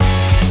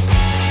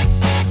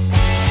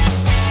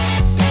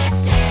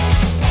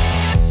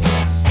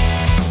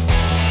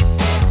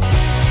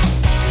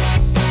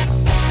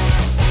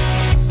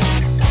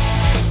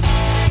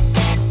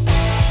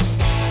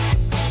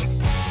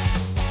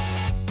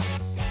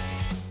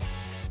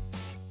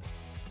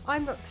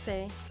I'm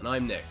Roxy. And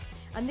I'm Nick.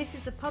 And this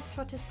is the Pub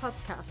Trotters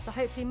podcast, a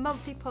hopefully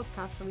monthly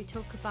podcast where we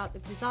talk about the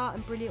bizarre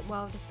and brilliant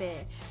world of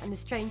beer and the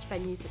strange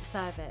venues that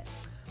serve it.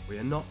 We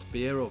are not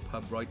beer or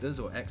pub writers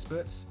or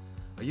experts.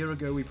 A year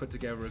ago we put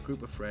together a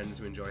group of friends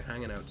who enjoy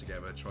hanging out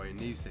together, trying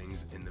new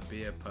things in the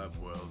beer pub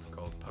world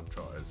called Pub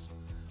Trotters.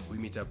 We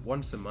meet up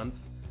once a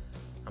month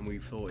and we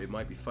thought it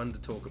might be fun to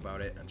talk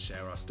about it and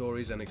share our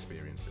stories and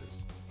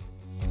experiences.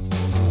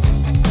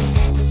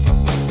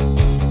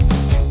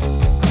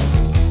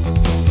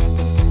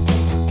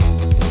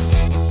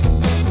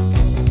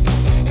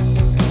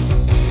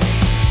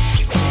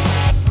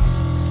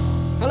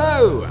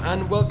 Hello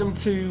and welcome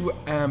to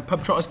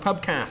Pub Trotters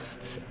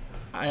Pubcast,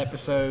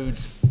 episode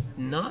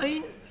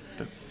 9?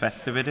 The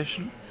festive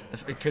edition?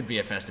 It could be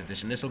a festive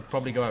edition. This will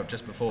probably go out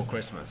just before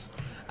Christmas,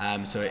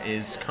 so it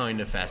is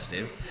kind of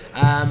festive.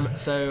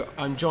 So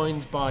I'm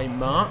joined by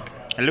Mark.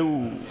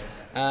 Hello.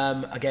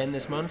 Again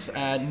this month.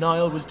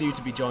 Niall was due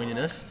to be joining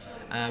us,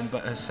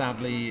 but has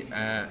sadly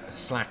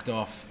slacked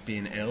off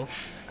being ill,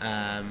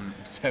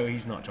 so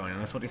he's not joining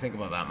us. What do you think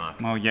about that,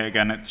 Mark? Well, yet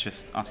again, it's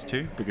just us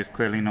two, because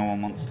clearly no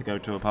one wants to go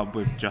to a pub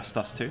with just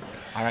us two.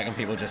 I reckon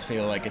people just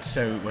feel like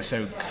we're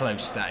so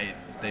close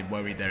that they're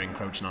worried they're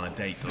encroaching on a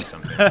date or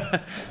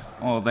something.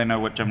 Or they know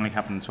what generally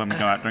happens when we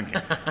go out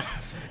drinking.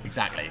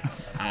 Exactly.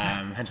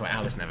 Hence why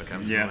Alice never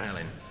comes, Yeah. nor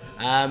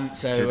Helen.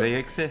 Do they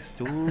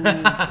exist? Ooh.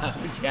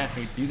 Yeah,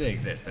 do they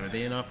exist? Are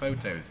they in our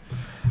photos?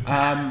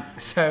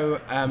 So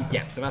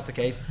that's the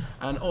case.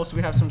 And also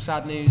we have some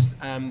sad news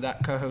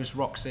that co-host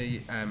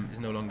Roxy is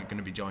no longer going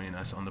to be joining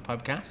us on the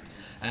pubcast.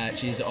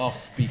 She's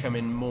off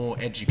becoming more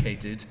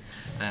educated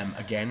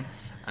again,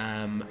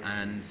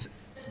 and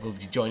will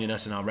be joining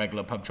us in our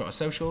regular Pub Trotter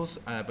socials,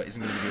 but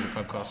isn't going to be doing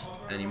the podcast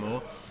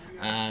anymore.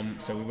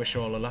 So we wish her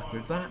all the luck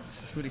with that.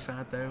 It's really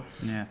sad though.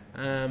 Yeah.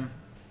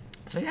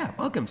 So yeah,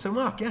 welcome. So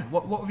Mark,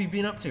 what have you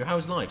been up to?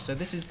 How's life? So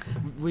this is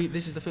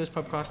the first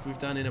podcast we've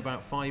done in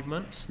about 5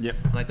 months. Yep.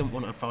 And I don't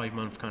want a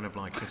 5-month kind of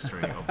like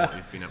history of what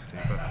you've been up to,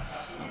 but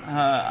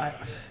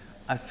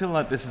I feel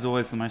like this is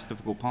always the most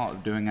difficult part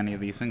of doing any of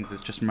these things, is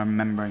just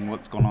remembering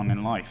what's gone on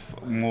in life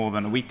more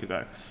than a week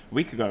ago. A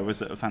week ago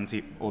was at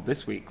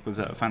this week was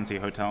at a fancy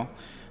hotel,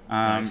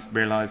 Nice.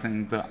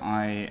 realising that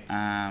I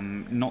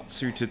am not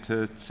suited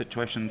to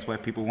situations where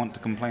people want to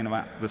complain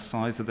about the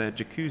size of their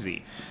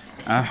jacuzzi.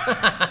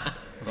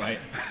 right.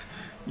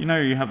 You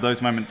know, you have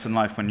those moments in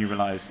life when you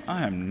realise,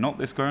 I am not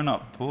this grown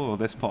up or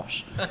this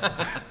posh.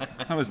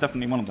 That was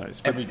definitely one of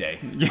those. Every day.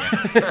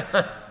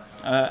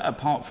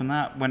 Apart from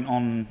that, went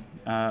on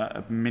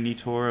a mini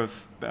tour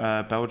of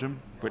Belgium,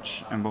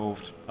 which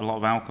involved a lot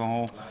of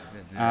alcohol,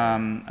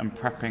 and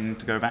prepping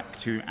to go back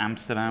to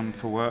Amsterdam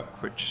for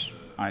work, which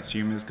I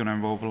assume is going to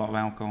involve a lot of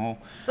alcohol.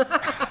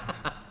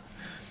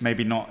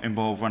 Maybe not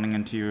involve running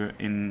into you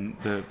in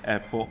the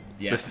airport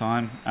this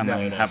time, and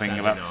then having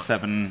about not.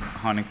 7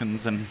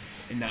 Heinekens and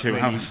in that 2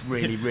 hours.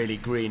 really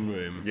green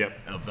room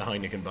Yep. of the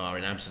Heineken bar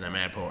in Amsterdam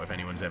Airport. If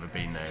anyone's ever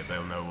been there,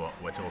 they'll know what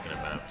we're talking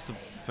about. It's a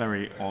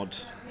very odd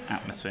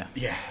atmosphere.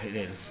 Yeah, it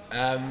is.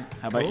 How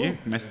about you,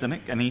 Mr.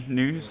 Nick? Any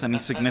news? Any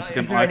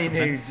significant is there life any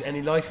events? news?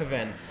 Any life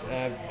events?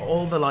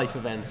 All the life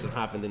events have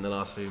happened in the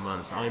last few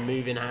months. I'm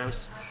moving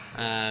house.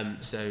 Me and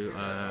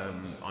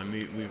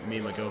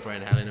my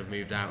girlfriend Helen have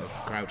moved out of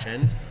Crouch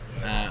End,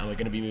 and we're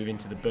going to be moving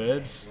to the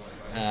Burbs.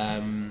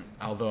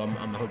 Although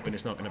I'm hoping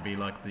it's not going to be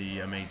like the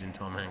amazing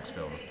Tom Hanks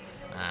film,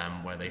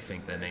 where they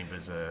think their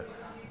neighbours are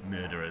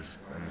murderers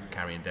and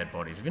carrying dead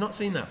bodies. Have you not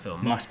seen that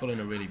film? Mark's pulling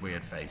a really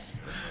weird face.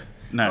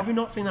 No. Have you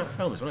not seen that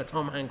film? It's one of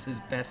Tom Hanks'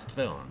 best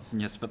films.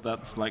 Yes, but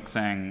that's like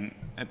saying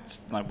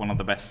it's like one of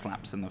the best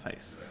slaps in the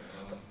face.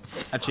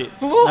 Actually,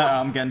 no,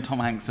 I'm getting Tom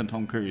Hanks and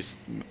Tom Cruise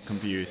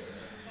confused.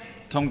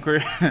 Tom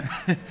Cruise...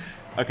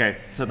 Okay,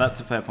 so that's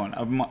a fair point.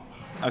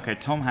 Okay,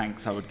 Tom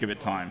Hanks, I would give it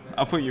time.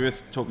 I thought you were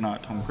talking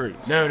about Tom Cruise.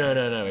 No.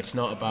 It's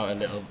not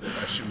about a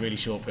really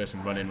short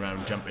person running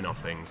around jumping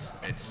off things.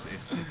 It's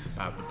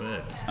about the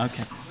Burbs.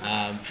 Okay.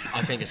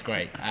 I think it's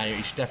great.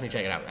 You should definitely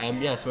check it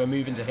out. So we're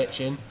moving to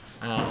Hitchin.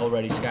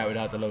 Already scouted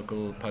out the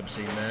local pub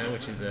scene there,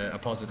 which is a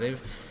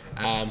positive.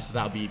 So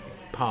that'll be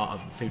part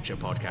of future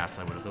podcasts,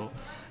 I would have thought.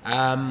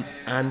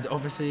 And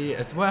obviously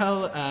as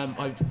well,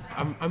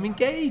 I'm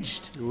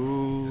engaged.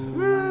 Ooh.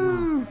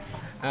 Woo!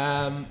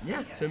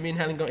 So me and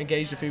Helen got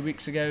engaged a few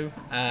weeks ago,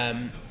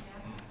 and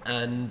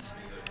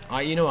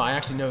I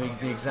actually know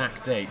the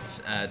exact date,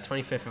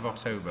 25th of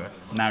October.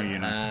 Now you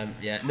know.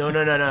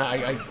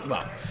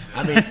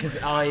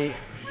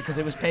 Because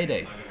it was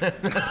payday.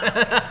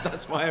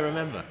 That's why I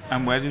remember.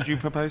 And where did you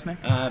propose,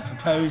 Nick?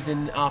 Proposed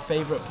in our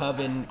favourite pub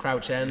in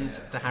Crouch End,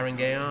 the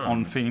Haringey Arms.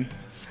 On theme.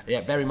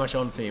 Yeah, very much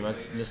on theme,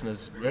 as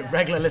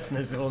regular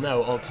listeners will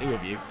know, all 2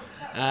 of you,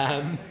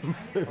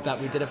 that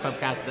we did a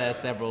podcast there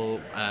several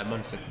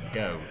months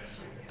ago.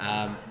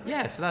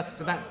 So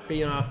that's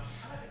been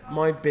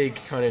my big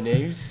kind of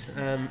news.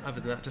 Other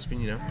than that, just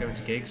been going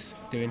to gigs,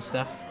 doing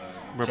stuff.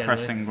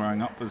 Repressing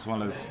growing up as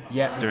well as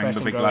doing the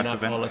repressing big growing life up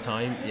events. all the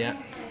time. Yeah.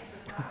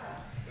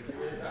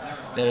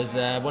 There's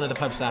one of the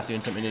pub staff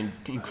doing something in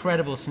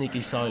incredible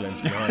sneaky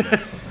silence behind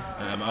us.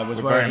 I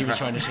was We're worried very he was impressed.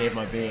 trying to shave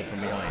my beard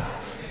from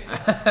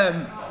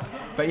behind.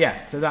 But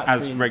yeah, so that's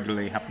As been...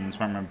 regularly happens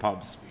when we're in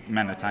pubs,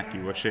 men attack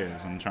you with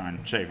shears and try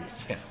and shave you.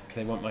 Yeah, because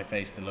they want my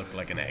face to look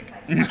like an egg.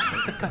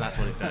 Because that's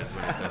what it does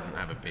when it doesn't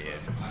have a beard.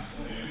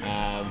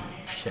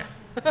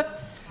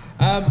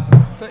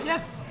 But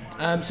yeah.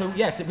 So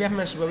yeah, we haven't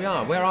mentioned where we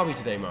are. Where are we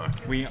today, Mark?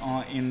 We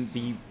are in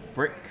the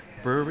Brick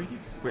Brewery,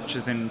 which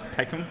is in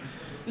Peckham.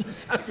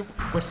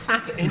 We're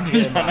sat in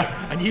here, Mark,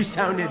 and you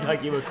sounded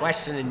like you were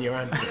questioning your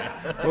answer.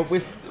 Well,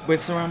 we're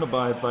surrounded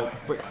by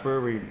like Brick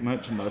Brewery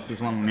merchandise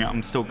as well, and yet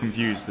I'm still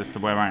confused as to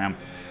where I am.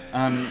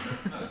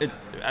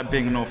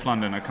 Being in North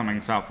London, coming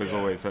south is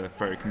always a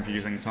very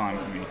confusing time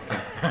for me. So.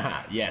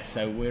 Yeah,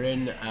 so we're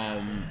in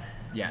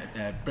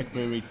Brick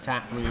Brewery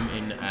tap room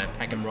in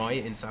Peckham Rye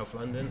in South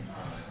London.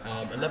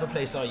 Another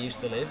place I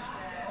used to live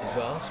as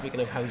well. Speaking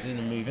of housing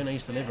and moving, I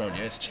used to live around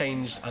here. It's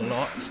changed a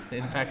lot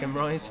in Peckham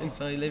Rye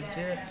since I lived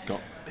here.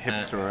 Got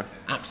hipster.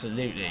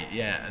 Absolutely,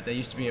 yeah. There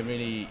used to be a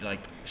really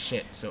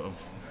shit sort of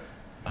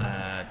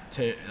I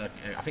think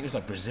it was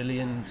like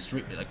Brazilian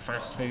street, like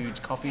fast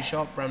food coffee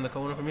shop around the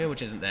corner from here,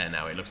 which isn't there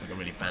now. It looks like a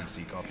really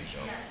fancy coffee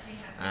shop.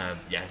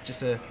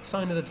 Just a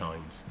sign of the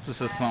times. It's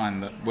just a sign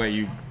that where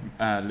you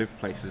live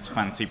places,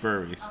 fancy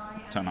breweries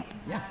turn up.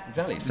 Yeah,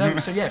 exactly.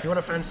 So yeah, if you want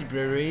a fancy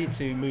brewery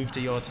to move to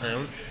your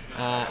town,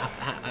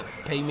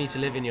 pay me to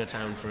live in your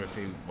town for a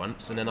few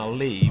months, and then I'll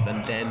leave,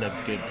 and then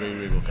a good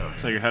brewery will come.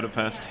 So you heard it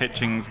first.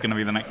 Hitching's going to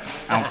be the next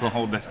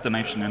alcohol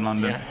destination in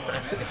London. Yeah,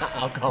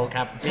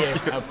 beer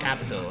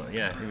capital.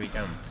 Yeah, here we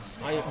come.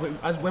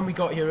 When we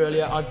got here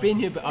earlier, I've been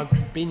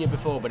here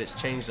before, but it's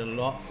changed a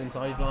lot since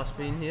I've last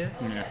been here.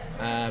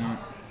 Yeah.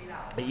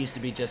 It used to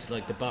be just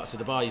like the bar. So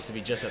the bar used to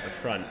be just at the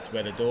front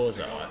where the doors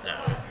are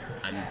now,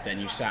 and then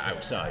you sat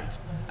outside.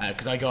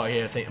 Because I got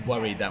here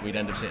worried that we'd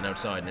end up sitting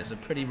outside, and it's a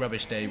pretty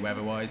rubbish day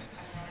weather-wise.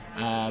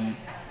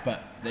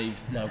 But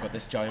they've now got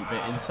this giant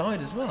bit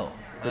inside as well.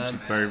 Which is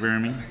very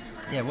roomy.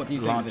 Yeah, what do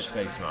you think of this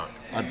space, Mark?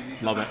 I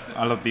love it.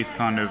 I love these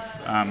kind of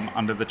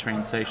under the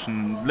train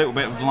station, little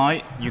bit of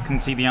light. You can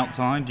see the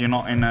outside. You're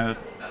not in a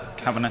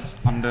cavernous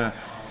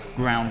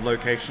underground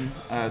location.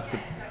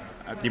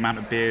 The amount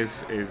of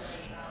beers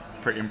is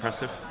pretty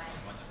impressive.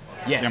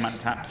 Yes, the amount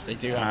of taps. They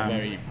do have a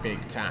very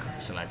big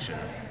tap selection,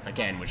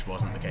 again, which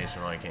wasn't the case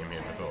when I came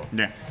here before.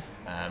 Yeah.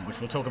 Which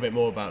we'll talk a bit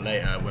more about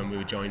later when we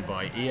were joined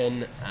by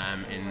Ian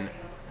in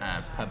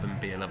Pub and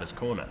Beer Lovers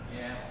Corner.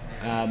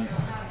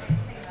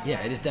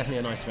 Yeah, it is definitely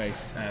a nice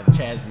space. The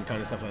chairs and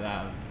kind of stuff like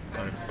that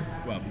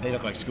are they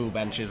look like school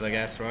benches, I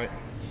guess, right?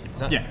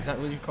 Is that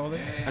what you call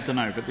this? I don't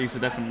know, but these are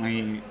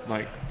definitely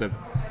like the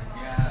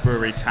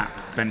brewery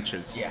tap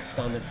benches. Yeah,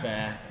 standard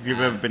fare. If you've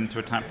ever been to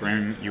a tap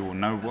room, you will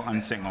know what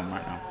I'm sitting on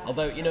right now.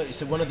 Although,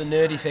 so one of the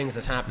nerdy things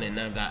that's happening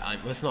now that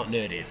it's not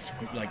nerdy, it's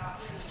like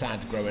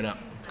sad growing up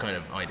kind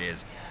of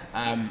ideas,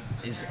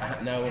 is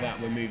now that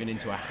we're moving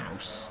into a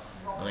house,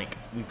 like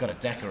we've got to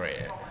decorate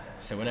it.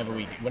 So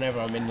whenever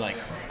I'm in like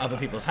other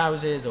people's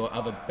houses or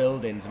other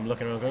buildings, I'm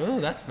looking around going, oh,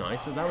 that's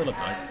nice, that would look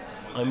nice.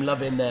 I'm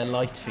loving their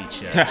light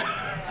feature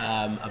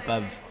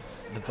above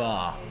the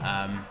bar.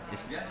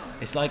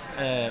 It's like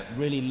a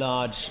really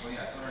large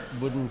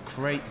wooden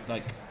crate,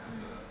 like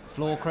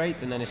floor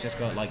crate, and then it's just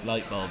got like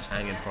light bulbs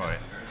hanging for it.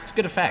 It's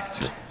good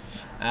effect.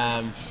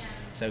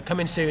 So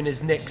coming soon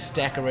is Nick's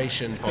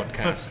decoration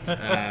podcast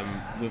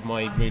with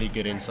my really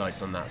good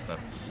insights on that stuff.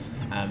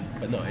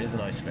 But no, it is a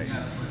nice space.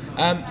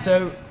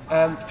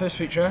 First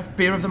feature,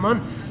 beer of the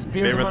month.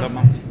 Beer of the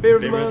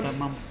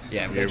month.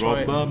 Yeah, we're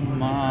going to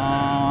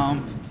try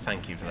it.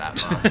 Thank you for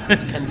that, Mark. So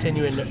it's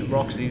continuing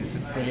Roxy's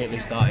brilliantly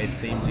started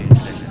theme tune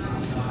tradition.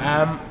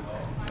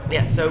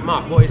 So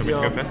Mark, what is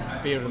your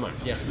beer of the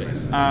month? Yes,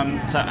 please.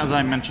 So as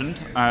I mentioned,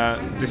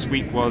 this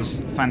week was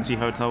Fancy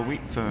Hotel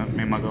Week for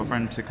me and my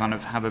girlfriend to kind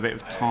of have a bit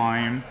of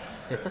time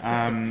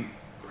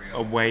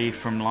away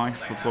from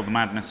life before the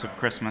madness of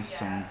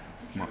Christmas and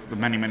the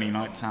many, many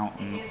nights out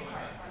and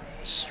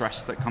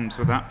stress that comes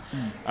with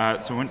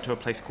that. So we went to a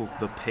place called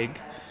The Pig,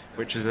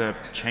 which is a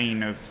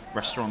chain of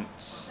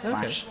restaurants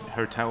 /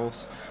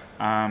 hotels,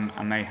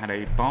 and they had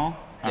a bar.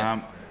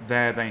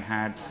 There they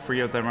had 3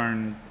 of their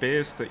own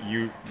beers that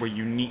were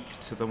unique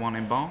to the one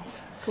in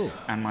Bath. Cool.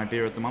 And my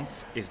beer of the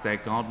month is their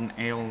Garden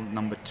Ale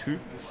number 2,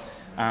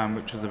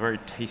 which was a very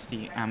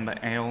tasty amber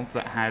ale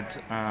that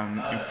had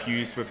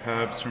infused with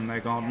herbs from their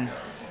garden,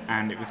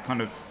 and it was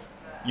kind of,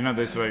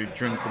 those very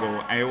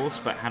drinkable ales,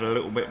 but had a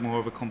little bit more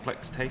of a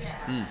complex taste.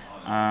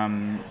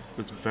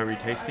 Was very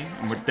tasty,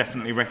 and would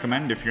definitely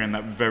recommend if you're in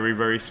that very,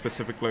 very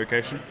specific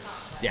location.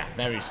 Yeah,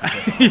 very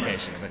specific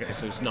location.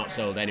 So it's not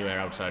sold anywhere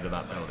outside of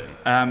that building.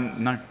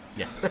 No.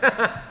 Yeah. But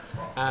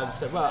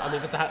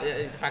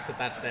the fact that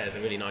that's there is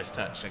a really nice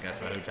touch, I guess,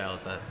 for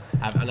hotels that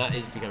have, and that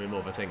is becoming more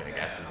of a thing, I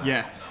guess. Isn't it?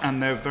 Yeah,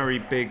 and they're very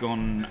big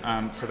on.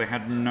 So they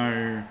had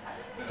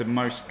the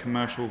most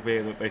commercial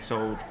beer that they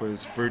sold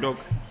was Brewdog,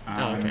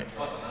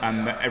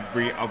 and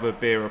every other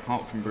beer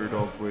apart from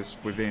Brewdog was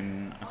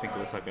within, I think it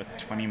was like a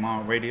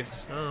 20-mile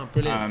radius. Oh,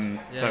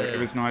 brilliant! So it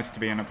was nice to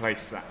be in a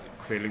place that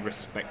clearly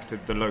respected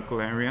the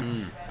local area,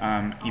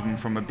 even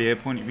from a beer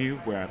point of view,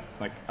 where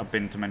like I've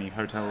been to many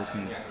hotels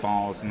and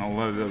bars, and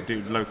although they'll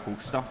do local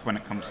stuff when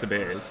it comes to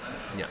beers,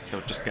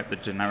 they'll just get the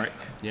generic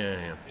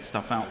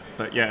stuff out.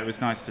 But yeah, it was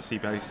nice to see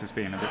Bases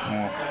being a bit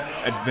more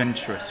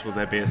adventurous with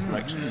their beer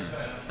selections.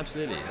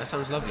 Absolutely, that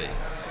sounds lovely.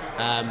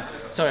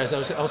 Sorry, I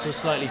was also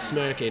slightly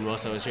smirking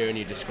whilst I was hearing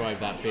you describe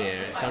that beer.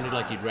 It sounded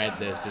like you'd read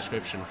the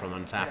description from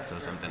Untapped or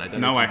something. I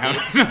don't know. No, I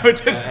if you haven't.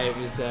 did. No, I didn't. It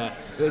was.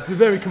 It's a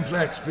very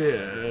complex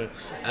beer.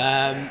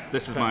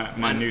 This is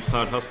my new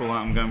side hustle that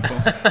I'm going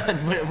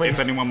for. If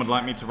anyone would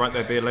like me to write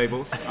their beer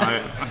labels,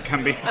 I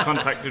can be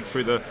contacted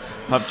through the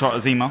Pub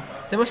Trotters email.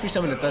 There must be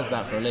someone that does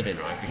that for a living,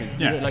 right? Because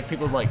you know, like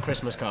people write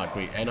Christmas card,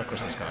 not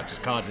Christmas card,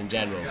 just cards in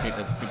general.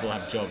 People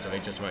have jobs where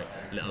they just write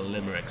little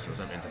limericks or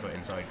something to put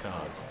inside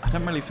cards. I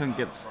don't really think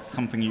it's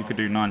something you could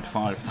do 9 to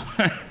 5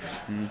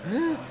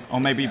 though. Or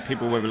maybe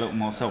people with a little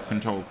more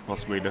self-control could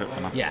possibly do it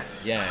than us.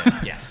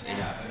 Yes,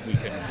 we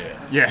couldn't do it.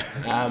 Yeah.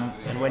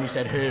 And when you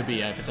said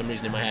Herbie, for some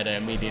reason in my head I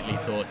immediately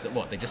thought,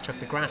 what, they just chucked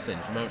the grass in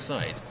from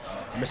outside?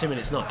 I'm assuming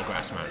it's not the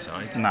grass from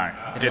outside. No.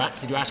 Did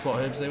you ask what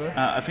herbs they were?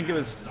 I think it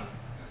was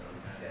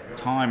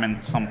thyme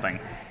and something.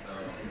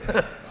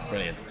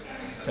 Brilliant.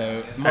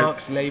 So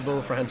Mark's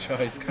label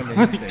franchise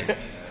coming soon.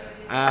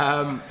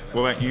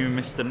 What about you,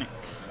 Mr. Nick?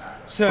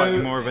 So,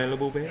 slightly more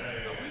available beer?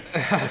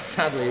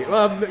 Sadly,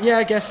 well, yeah,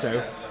 I guess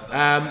so.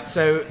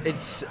 So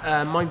it's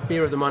my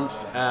beer of the month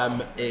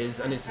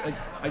is, and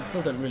I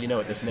still don't really know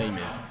what this name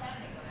is.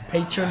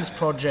 Patrons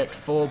Project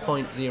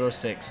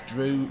 4.06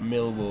 Drew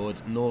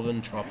Millward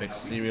Northern Tropics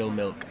Cereal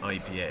Milk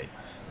IPA.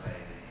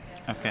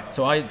 Okay.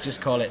 So I just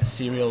call it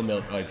Cereal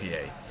Milk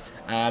IPA.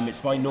 It's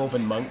by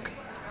Northern Monk.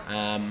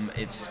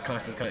 It's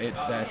classed as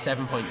it's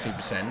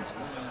 7.2%.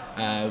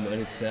 And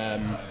it's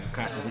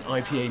classed as an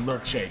IPA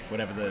milkshake,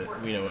 whatever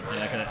and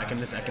I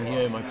can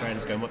hear my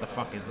friends going, "What the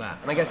fuck is that?"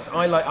 And I guess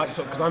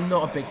because I'm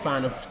not a big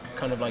fan of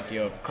kind of like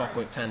your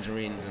Clockwork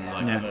Tangerines and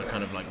like other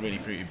kind of like really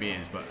fruity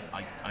beers, but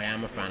I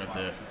am a fan of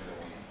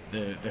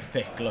the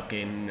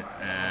thick-looking,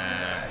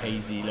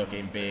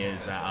 hazy-looking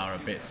beers that are a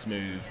bit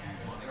smooth,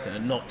 so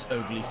not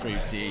overly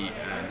fruity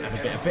and have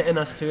a bit of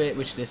bitterness to it,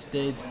 which this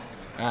did.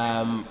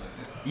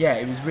 Yeah,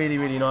 it was really,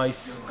 really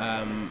nice.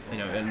 And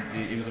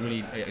it was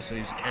it was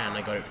a can.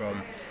 I got it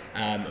from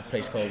a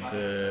place called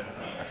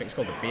I think it's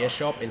called the Beer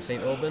Shop in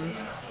St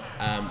Albans.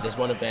 There's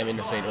one of them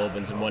in St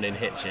Albans and one in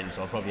Hitchin,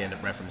 so I'll probably end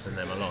up referencing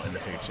them a lot in the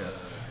future.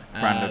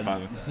 Branded by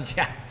them.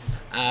 Yeah.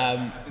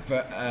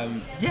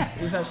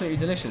 It was absolutely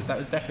delicious. That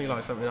was definitely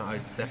like something that I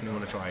definitely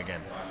want to try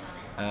again.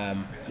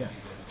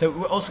 So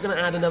we're also going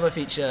to add another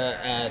feature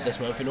this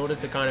month in order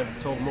to kind of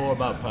talk more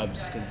about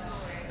pubs, because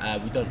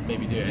we don't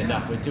maybe do it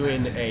enough. We're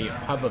doing a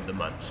pub of the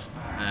month.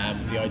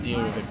 The idea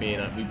of it being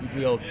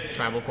we all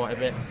travel quite a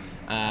bit.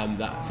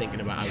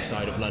 Thinking about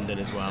outside of London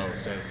as well.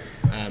 So,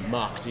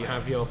 Mark, do you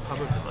have your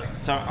pub of the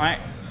month? So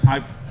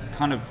I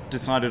kind of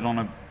decided on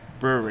a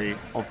brewery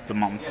of the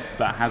month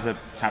that has a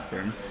tap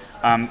room.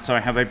 So I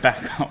have a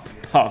backup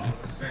pub.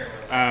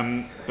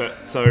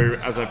 But so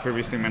as I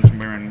previously mentioned,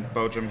 we're in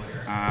Belgium,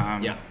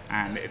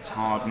 and it's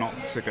hard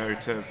not to go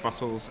to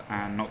Brussels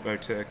and not go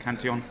to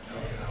Cantillon.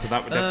 So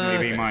that would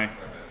definitely be my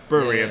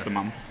brewery of the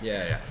month.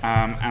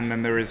 And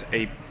then there is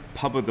a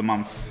pub of the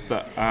month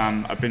that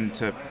I've been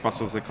to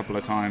Brussels a couple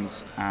of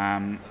times,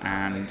 and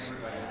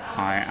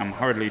I am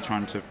hurriedly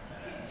trying to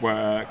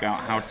work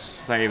out how to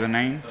say the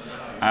name.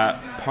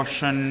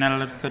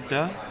 Poisonellicade.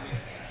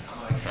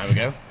 There we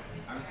go.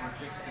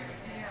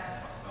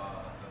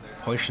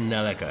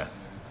 Poisonellicade.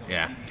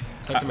 Yeah.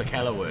 It's like the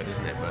McKellar word,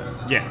 isn't it?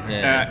 But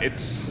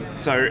it's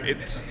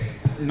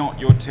not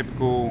your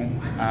typical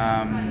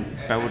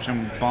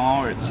Belgian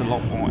bar. It's a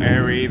lot more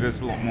airy. There's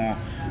a lot more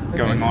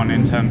going on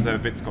in terms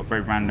of it's got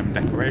very random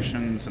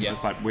decorations and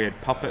there's like weird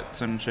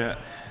puppets and shit.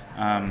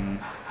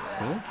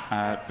 Cool.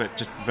 But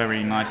just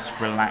very nice,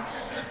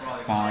 relaxed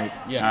vibe.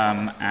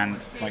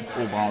 And like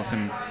all bars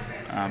in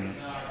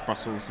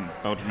Brussels and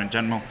Belgium in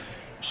general,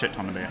 shit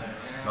ton of beer.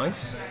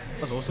 Nice.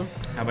 That's awesome.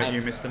 How about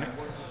you, Mr. Nick?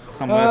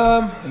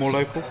 Somewhere more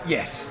local?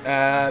 Yes.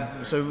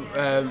 So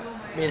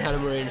me and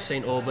Helen were in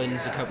St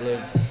Albans a couple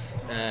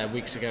of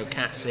weeks ago,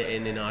 cat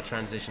sitting in our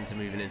transition to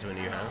moving into a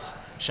new house.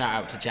 Shout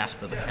out to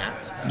Jasper the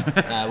cat.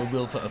 We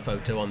will put a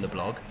photo on the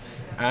blog.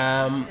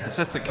 Is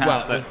this the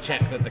cat we'll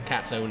check that the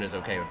cat's owner's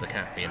okay with the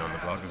cat being on the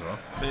blog as well.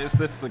 Is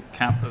this the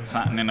cat that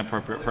sat in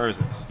inappropriate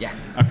poses? Yeah.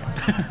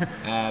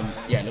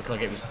 Okay. It looked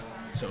like it was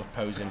sort of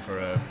posing for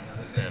a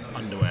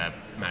underwear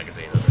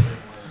magazine or something.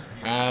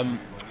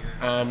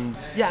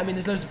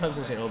 There's loads of pubs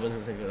in St Albans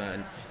and things like that.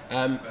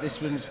 And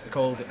this one's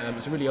called,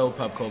 it's a really old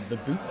pub called The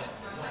Boot.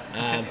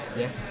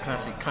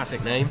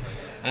 Classic name.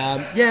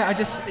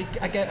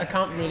 I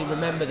can't really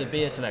remember the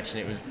beer selection.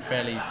 It was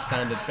fairly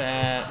standard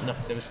fare.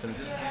 There was some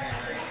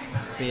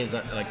beers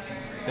that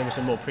there were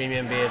some more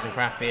premium beers and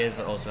craft beers,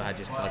 but also had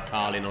just like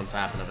Carling on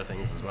tap and other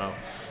things as well.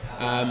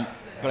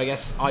 but I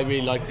guess I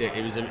really liked it.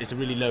 It's a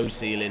really low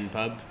ceiling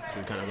pub,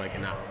 so kind of like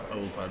in that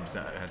old pubs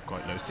that had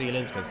quite low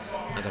ceilings, because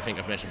as I think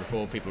I've mentioned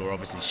before, people were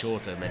obviously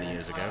shorter many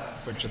years ago.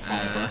 Which is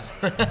fine for us.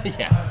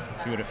 Yeah,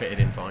 so we would have fitted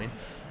in fine.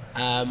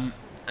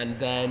 And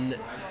then,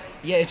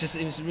 yeah, it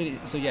was really,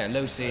 so yeah,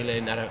 low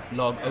ceiling, had a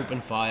log,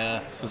 open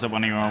fire. Was it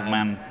one of your old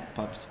man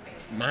pubs?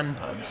 Man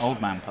pubs? Old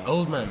man pubs.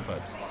 Old man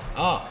pubs.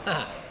 Oh,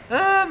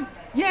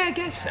 yeah, I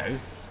guess so.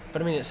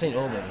 But I mean, at St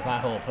Albans,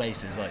 that whole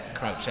place is like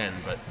Crouch End,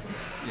 but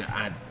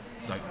add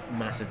like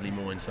massively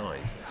more in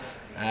size.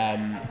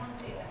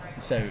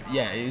 So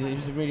yeah, it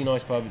was a really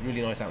nice pub,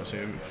 really nice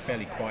atmosphere,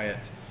 fairly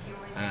quiet,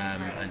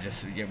 and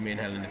just me and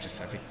Helen had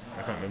just, I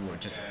can't remember,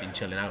 we'd just been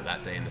chilling out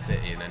that day in the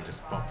city, and then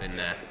just popped in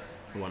there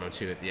for one or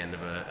two at the end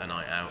of a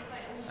night out.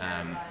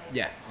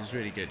 Yeah, it was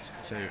really good.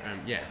 So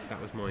yeah, that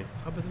was my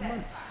pub of the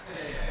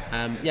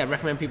month. Yeah,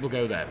 recommend people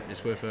go there.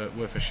 It's worth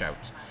a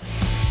shout.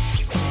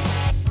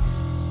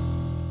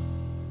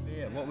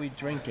 Yeah, what are we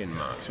drinking,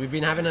 Mark? So we've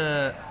been having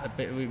a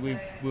bit. We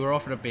were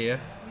offered a beer.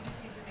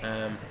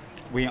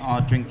 We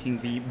are drinking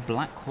the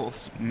Black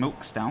Horse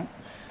Milk Stout,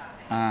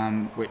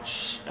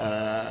 which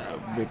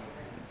we're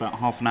about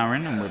half an hour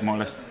in, and we've more or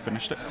less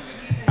finished it.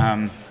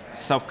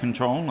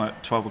 Self-control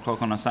at 12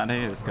 o'clock on a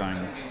Saturday is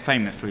going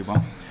famously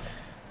well.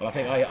 Well, I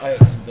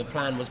think the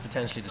plan was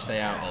potentially to stay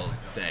out all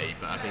day,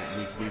 but I think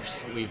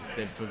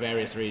we've for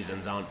various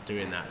reasons aren't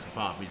doing that. So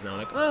part of me's now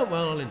like, oh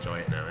well, I'll enjoy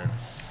it now,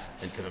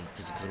 because I'm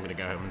going to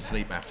go home and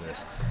sleep after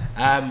this.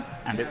 And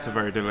it's a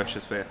very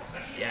delicious beer.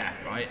 Yeah,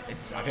 right. I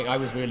think I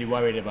was really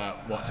worried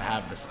about what to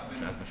have this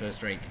as the first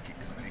drink,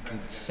 because it can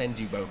send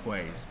you both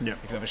ways. Yep.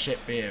 If you have a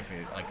shit beer for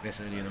like this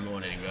early in the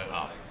morning, you go,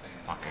 oh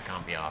fuck, I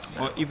can't be arsed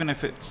now. Or even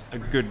if it's a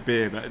good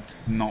beer, but it's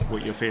not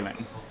what you're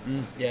feeling.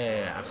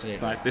 Yeah,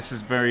 absolutely. Like, this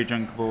is very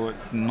drinkable.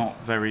 It's not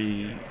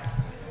very...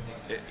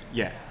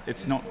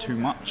 it's not too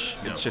much.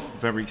 No. It's just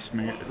very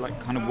smooth, like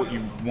kind of what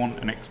you want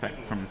and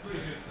expect from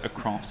a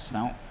craft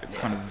stout. It's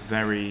kind of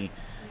very,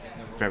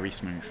 very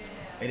smooth.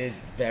 It is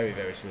very,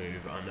 very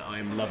smooth, and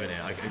I'm loving it.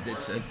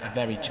 It's a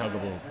very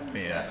chuggable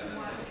beer.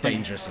 It's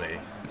dangerously.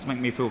 It's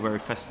making me feel very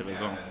festive as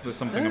well. There's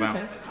something about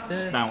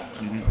stout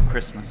and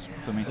Christmas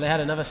for me. Well, they had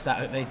another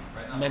stout. They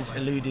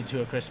alluded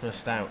to a Christmas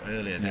stout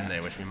earlier, didn't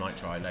they? Which we might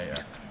try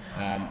later.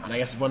 And I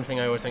guess one thing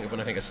I always think of when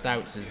I think of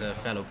stouts is a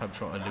fellow pub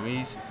trotter,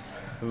 Louise,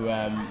 who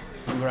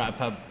we were at a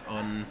pub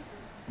on.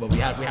 Well, we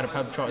had a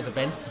pub trotters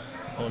event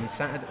on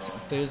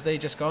Thursday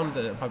just gone,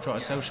 the pub trotter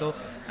social,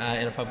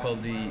 in a pub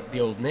called the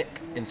Old Nick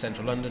in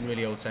central London,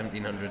 really old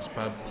 1700s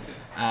pub.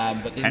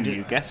 But can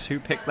you guess who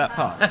picked that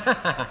pub?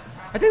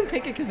 I didn't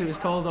pick it because it was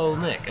called Old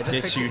Nick.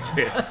 Yes, you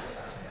did.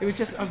 It was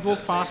just, I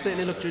walked past it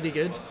and it looked really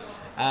good.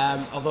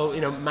 Although,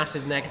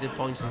 massive negative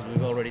points, as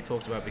we've already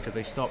talked about, because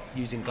they stopped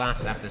using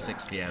glass after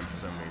 6 p.m. for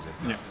some reason.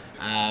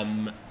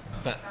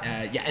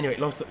 Yeah. Anyway,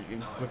 long story,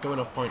 we're going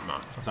off point,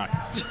 Mark. Sorry.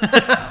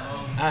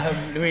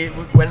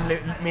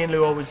 Me and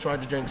Lou always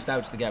tried to drink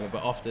stouts together,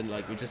 but often,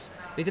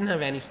 they didn't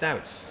have any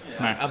stouts,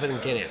 other than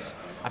Guinness.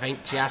 I think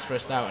she asked for a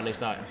stout and they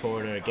started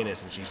pouring her a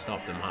Guinness and she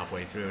stopped them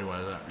halfway through and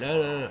was like,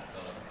 no.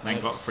 Then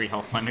got free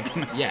half pint of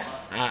Guinness. Yeah,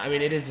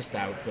 it is a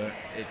stout, but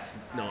it's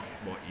not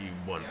what you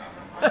want.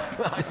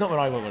 It's not what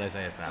I want when I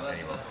say a stout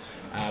anymore.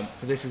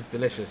 So this is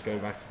delicious, going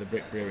back to the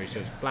Brick Brewery. So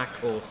it's Black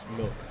Horse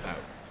Milk Stout.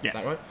 Yes.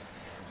 Is that right?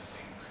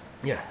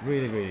 Yeah,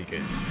 really, really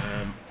good.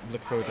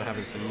 Look forward to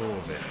having some more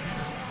of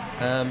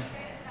it.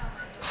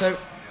 So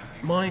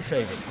my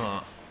favourite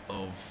part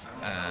of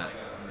the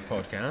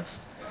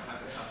podcast,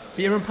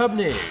 beer and pub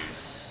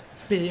news.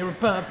 Beer and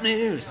pub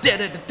news.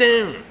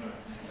 Da-da-da-da.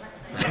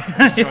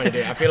 Just trying to do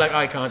it. I feel like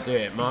I can't do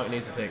it. Mark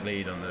needs to take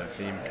lead on the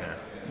theme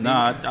cast.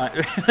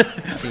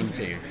 Theme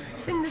tune.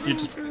 Sing the theme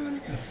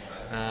tune.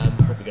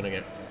 Probably going to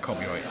get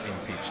copyright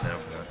impeached now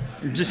for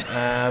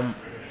that.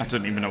 I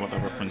don't even know what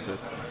that reference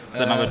is. It's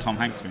another Tom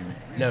Hanks movie.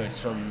 No, it's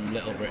from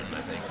Little Britain,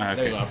 I think. Okay.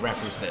 There you go, I've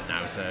referenced it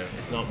now, so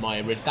it's not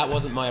that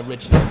wasn't my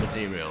original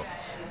material.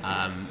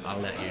 I'll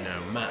let you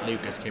know. Matt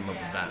Lucas came up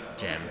with that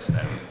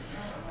gemstone.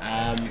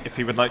 If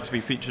he would like to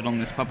be featured on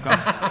this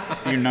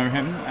podcast, you know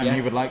him, and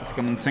he would like to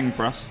come and sing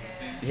for us.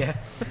 Yeah.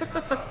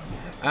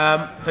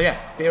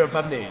 Beer and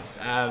pub news.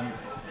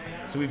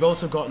 So we've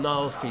also got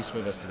Niall's piece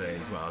with us today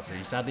as well. So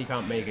he sadly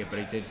can't make it, but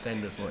he did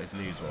send us what his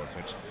news was,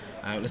 which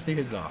let's do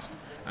his last.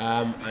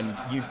 And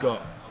you've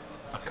got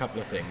a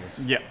couple of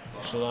things. Yeah.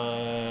 Shall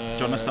I?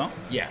 Do you want to start?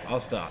 Yeah, I'll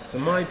start. So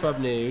my pub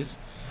news,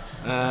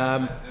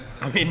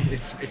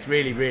 it's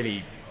really,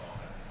 really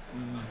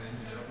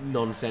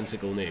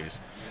nonsensical news,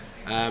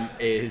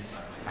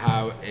 is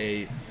how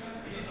a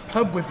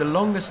pub with the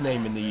longest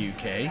name in the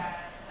UK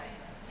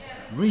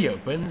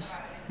reopens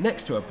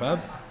next to a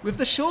pub with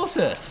the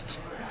shortest.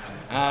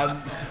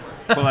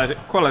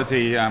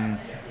 Quality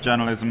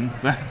journalism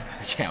there.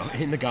 Yeah,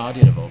 in the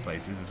Guardian of all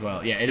places as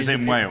well. Yeah, is it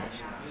in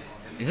Wales?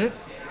 Is it?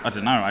 I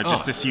don't know. I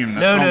just assumed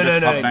that.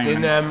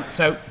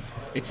 No.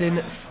 It's in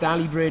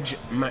Stalybridge,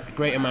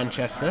 Greater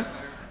Manchester,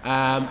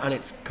 and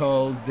it's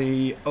called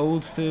the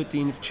Old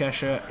 13th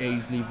Cheshire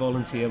Aisley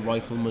Volunteer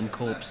Rifleman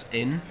Corps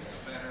Inn.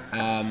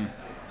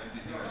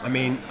 I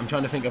mean, I'm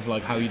trying to think of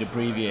like how you'd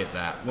abbreviate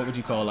that. What would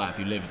you call that if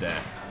you lived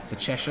there? The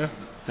Cheshire?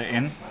 The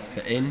inn.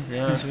 The Inn?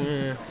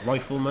 Yeah.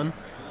 Rifleman.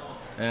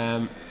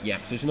 Yeah,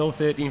 so it's an old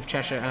 13th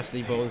Cheshire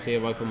Astley Volunteer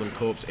Rifleman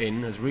Corps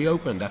Inn has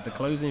reopened after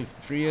closing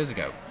 3 years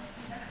ago.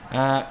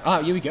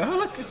 Here we go. Oh,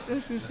 look, you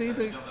see,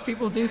 the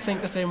people do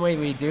think the same way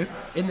we do.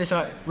 In this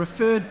art,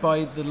 referred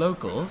by the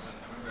locals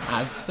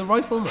as the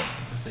Rifleman.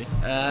 See?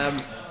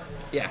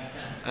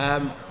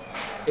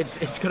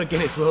 It's got a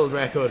Guinness World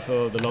Record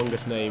for the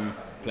longest name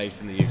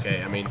place in the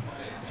UK. I mean,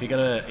 if you're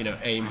gonna,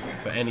 aim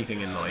for anything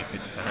in life,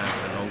 it's to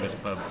have the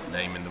longest pub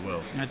name in the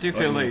world. I do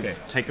feel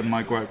they've taken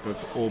my gripe of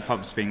all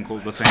pubs being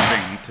called the same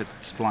thing to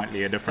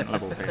slightly a different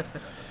level here.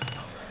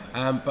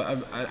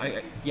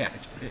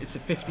 It's a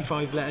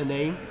 55-letter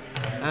name.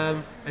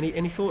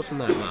 Any thoughts on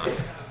that, Mark?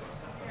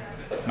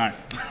 No.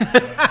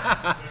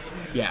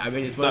 Yeah, I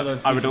mean, it's one of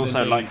those I would pieces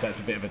also of news like- that's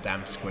a bit of a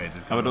damp squid.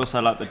 I would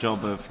also like the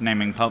job of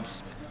naming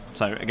pubs.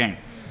 So again,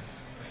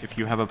 if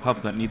you have a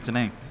pub that needs a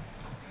name.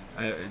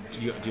 Do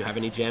you have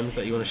any gems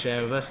that you want to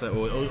share with us?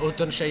 Or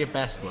don't share your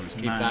best ones.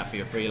 Keep No. that for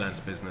your freelance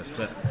business.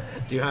 But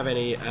do you have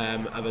any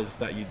others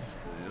that you'd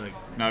like?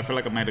 No, I feel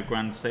like I've made a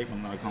grand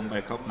statement that I can't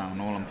back up now, and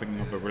all I'm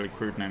thinking of are really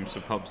crude names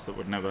of pubs that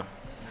would never.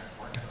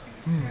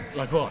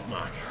 Like what,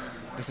 Mark?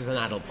 This is an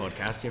adult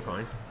podcast. You're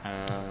fine.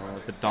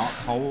 The Dark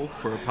Hole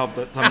for a pub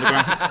that's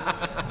underground.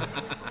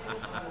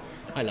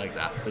 I like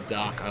that. The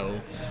Dark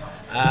Hole.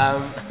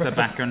 The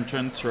back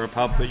entrance for a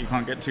pub that you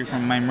can't get to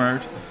from Main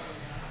Road.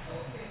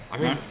 I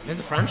mean, there's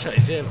a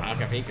franchise here, Mark.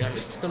 I think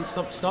just don't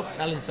stop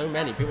telling so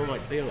many. People might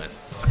steal this.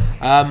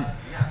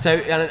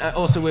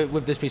 Also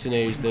with this piece of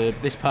news,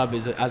 this pub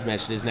is, as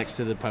mentioned, is next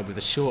to the pub with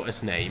the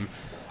shortest name,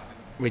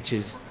 which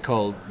is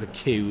called the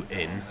Q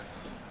Inn.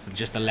 So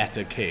just the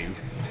letter Q.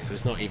 So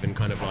it's not even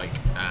kind of like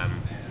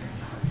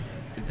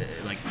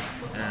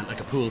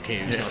a pool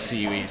cue. It's not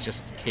CUE. It's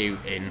just Q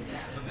Inn.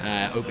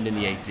 Opened in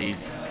the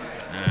 80s.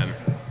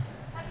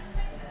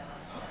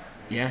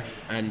 Yeah,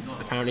 and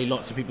apparently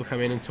lots of people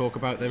come in and talk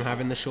about them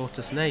having the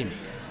shortest name.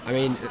 I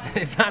mean,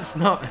 if that's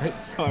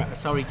not...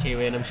 Sorry, Q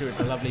Inn, I'm sure it's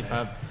a lovely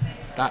pub.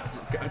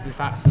 If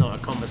that's not a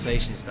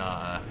conversation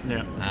starter,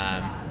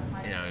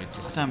 it's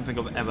just... I don't think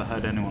I've ever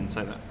heard anyone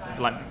say that.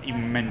 Like,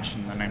 even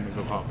mention the name of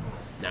a pub.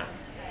 No.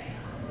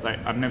 Like,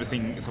 I've never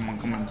seen someone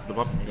come into the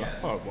pub and be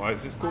like, oh, why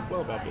is this called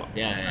blah, blah, blah?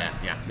 Yeah.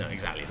 No,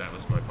 exactly. That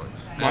was my point.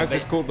 Why is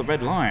this called the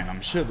Red Lion?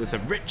 I'm sure there's a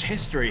rich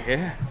history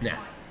here.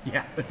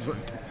 Yeah, because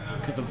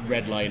the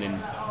red line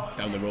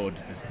down the road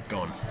is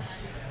gone.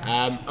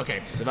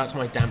 Okay, so that's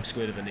my damp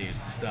squid of the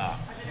news to start.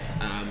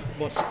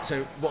 What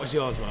was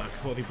yours, Mark?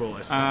 What have you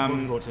brought us? What have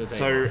you brought to the table?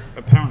 So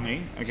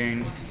apparently,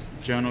 again,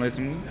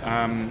 journalism.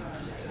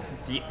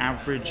 The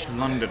average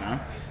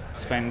Londoner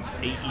spends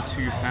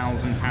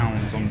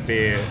 £82,000 on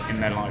beer in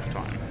their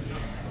lifetime,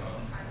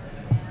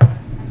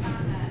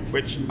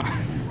 which.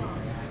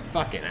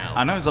 Fucking hell.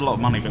 I know it's a lot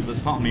of money, but there's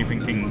part of me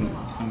thinking,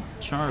 I'm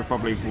sure I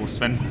probably will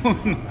spend more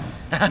than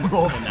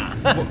More than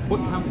that. what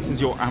counts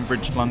as your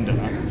average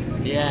Londoner?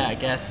 Yeah, I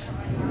guess.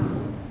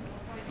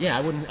 Yeah,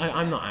 I wouldn't.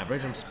 I'm not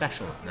average. I'm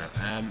special. No.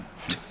 I'm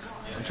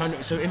trying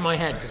to. So in my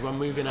head, because I'm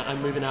moving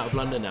out of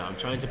London now. I'm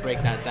trying to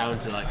break that down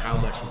to like how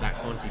much would that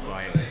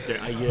quantify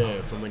a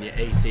year from when you're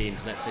 18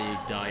 to, let's say, you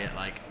die at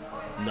like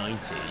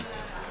 90.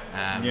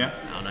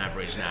 On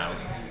average now.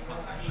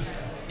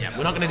 Yeah,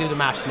 we're not going to do the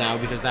maths now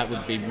because that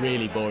would be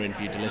really boring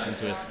for you to listen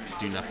to us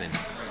do nothing.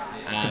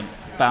 It's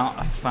about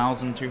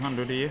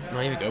 1,200 a year. Oh,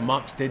 here we go.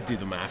 Mark did do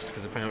the maths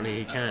because apparently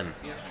he can.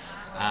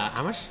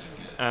 How much?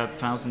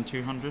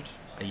 1,200.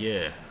 A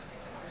year.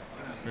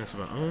 That's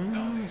about.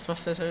 So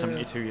what's that?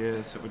 72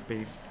 years. It would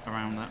be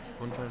around that.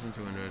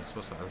 1,200.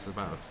 What's that? That's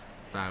about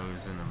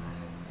 1,000.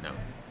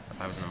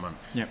 1,000 a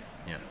month. Yep.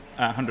 Yeah.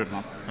 100 a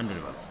month. 100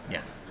 a month.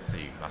 Yeah.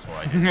 See, that's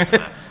why I did the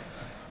maths.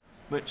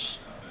 Which.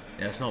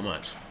 Yeah, it's not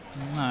much.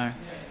 No,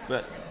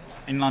 but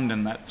in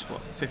London, that's what,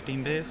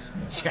 15 beers?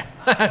 Yeah,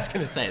 I was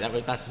going to say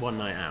that's one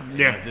night out.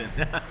 Yeah.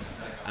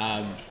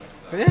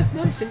 But yeah,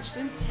 no, it's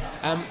interesting.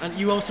 And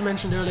you also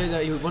mentioned earlier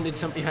that you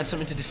had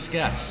something to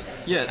discuss.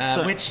 Yeah.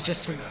 So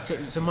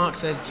Mark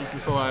said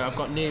before, I've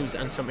got news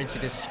and something to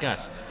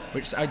discuss.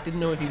 Which I didn't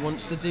know if he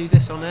wants to do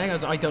this on air.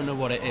 I don't know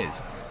what it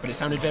is, but it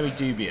sounded very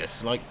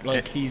dubious.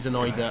 Like he's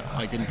annoyed that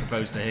I didn't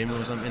propose to him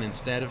or something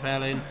instead of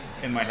Helen.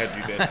 In my head,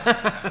 you did.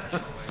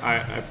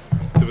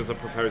 There was a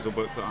proposal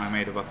book that I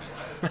made of us.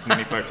 It's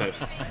many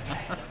photos.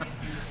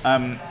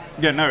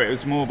 It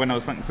was more when I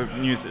was looking for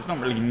news. It's not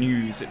really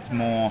news. It's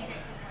more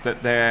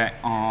that there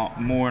are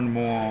more and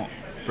more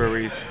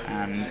breweries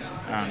and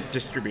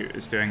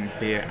distributors doing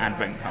beer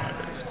advent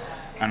calendars.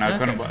 And I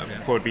kind of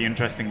thought it'd be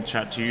interesting to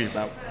chat to you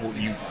about what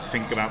you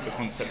think about the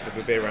concept of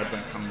a beer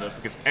advent calendar.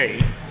 Because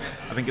I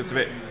think it's a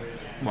bit.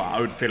 Well,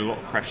 I would feel a lot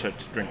of pressure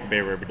to drink a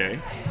beer every day.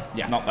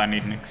 Yeah. Not that I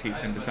need an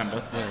excuse in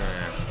December.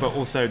 Yeah. But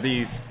also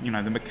these, the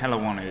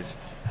McKellar one is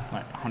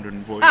like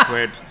 140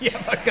 quid.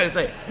 Yeah, I was going to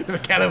say, the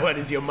McKellar one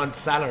is your month's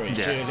salary,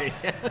 surely.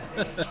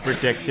 It's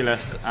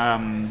ridiculous.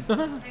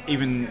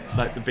 Even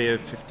like the beer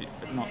 50,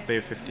 not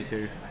beer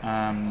 52.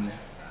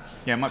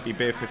 Yeah, it might be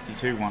Beer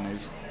 52 one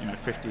is,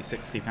 50,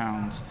 60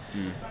 pounds.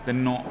 They're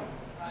not...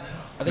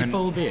 Are they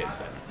full beers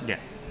then? Yeah.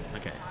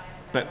 Okay.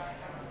 But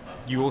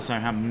you also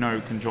have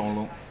no control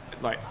of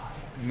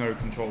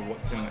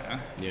what's in there.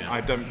 Yeah.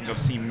 I don't think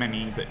I've seen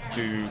many that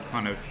do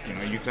kind of,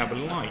 you could have a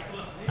light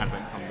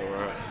Advent calendar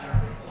or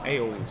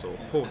ales or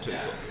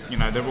porters.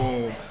 Or, they're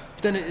all...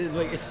 Then it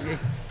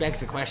begs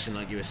the question,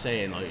 like you were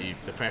saying,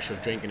 the pressure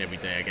of drinking every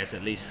day. I guess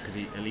at least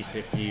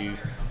if you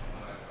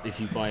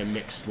buy a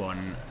mixed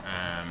one,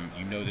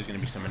 there's going to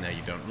be something there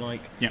you don't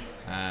like. Yeah.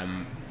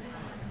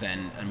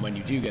 And when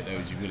you do get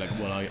those, you'll be like,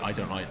 well, I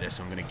don't like this,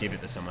 so I'm going to give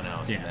it to someone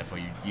else, and therefore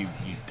you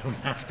don't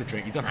have to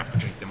drink. You don't have to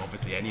drink them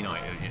obviously any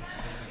night, don't you?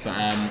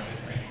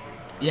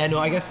 But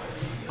I guess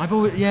I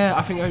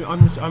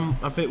think I'm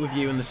a bit with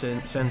you in the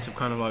sense of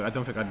kind of like I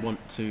don't think I'd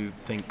want to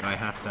think I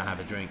have to have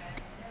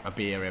a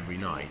beer every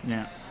night.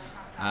 Yeah.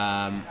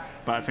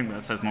 But I think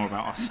that says more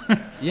about us.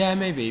 Yeah,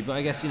 maybe. But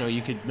I guess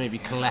you could maybe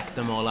collect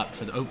them all up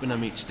open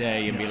them each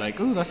day and be like,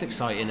 oh, that's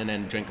exciting, and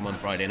then drink them on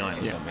Friday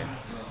night or something.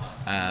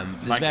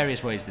 There's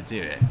various ways to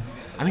do it.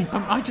 I mean,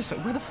 I just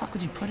where the fuck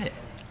would you put it?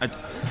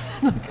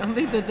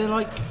 They're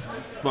like.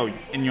 Well,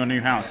 in your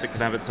new house, it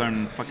could have its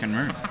own fucking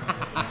room.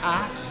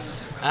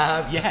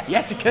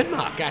 Yes, it could,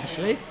 Mark.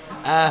 Actually.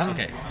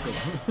 Okay.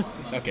 Cool.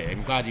 Okay,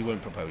 I'm glad you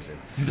weren't proposing.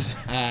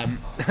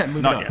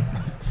 Moving Not on. yet.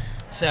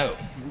 So,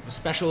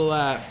 special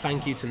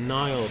thank you to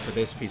Niall for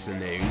this piece of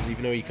news.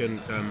 Even though he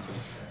couldn't come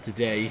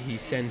today, he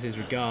sends his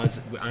regards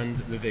and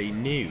with a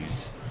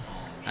news.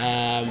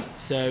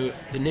 So,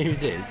 the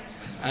news is,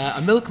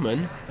 a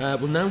milkman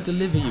will now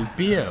deliver you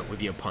beer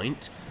with your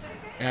pint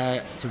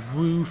to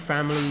woo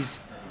families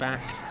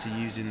back to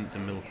using the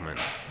milkman.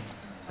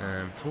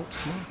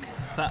 Thoughts,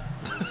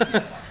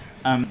 Mark?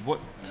 What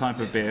type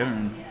of beer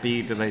and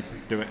B, do they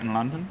do it in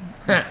London?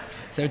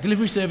 So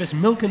delivery service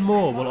Milk and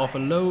More will offer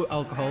low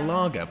alcohol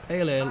lager,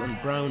 pale ale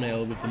and brown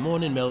ale with the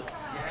morning milk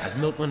as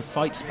Milkman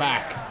fights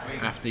back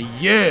after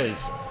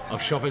years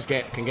of shoppers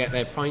can get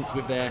their pint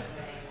with their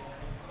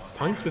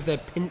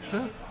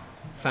pinter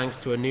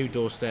thanks to a new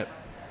doorstep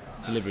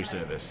delivery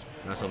service.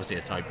 That's obviously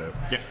a typo.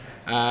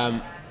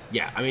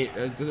 Yeah. I mean,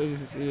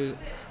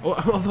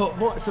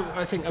 so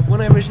I think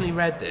when I originally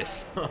read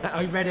this,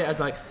 I read it as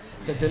like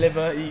they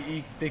deliver.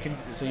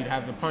 So you'd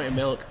have a pint of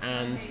milk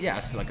and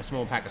it's like a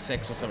small pack of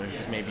 6 or something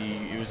because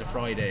maybe it was a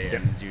Friday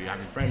and you're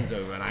having friends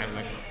over, and I'm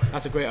like,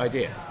 that's a great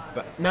idea.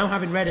 But now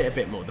having read it a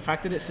bit more, the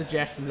fact that it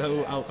suggests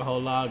low alcohol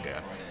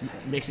lager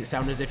makes it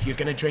sound as if you're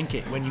going to drink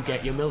it when you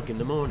get your milk in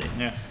the morning.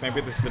 Yeah,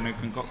 maybe this is a new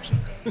concoction.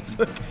 It's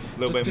like, a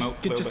little bit of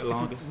milk, a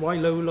little bit of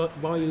lager.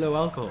 Why low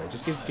alcohol?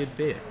 Just give good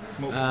beer.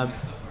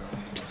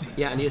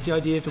 And it's the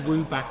idea to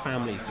woo back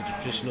families to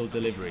traditional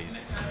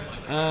deliveries.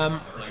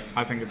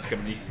 I think it's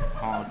going to be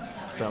hard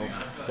sell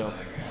still.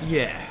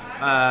 Yeah.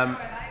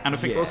 And I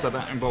think also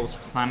that involves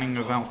planning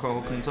of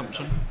alcohol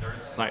consumption.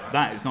 Like,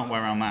 that is not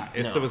where I'm at.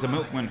 If there was a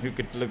milkman who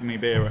could deliver me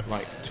beer at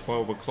like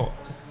 12 o'clock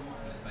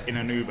in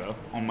an Uber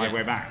on my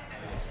way back,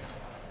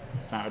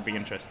 that I'd be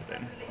interested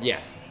in.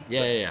 Yeah.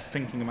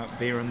 Thinking about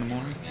beer in the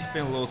morning. I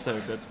feel also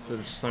that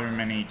there's so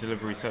many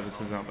delivery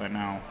services out there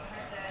now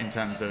in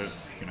terms of,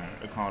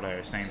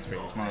 Ocado,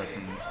 Sainsbury's,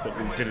 Morrison's, that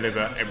will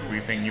deliver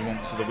everything you want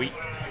for the week.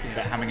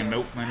 That having a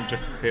milkman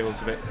just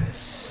feels a bit...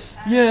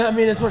 Yeah, I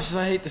mean, as much as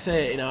I hate to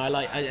say it,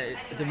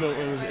 the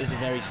milkman is a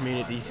very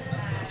community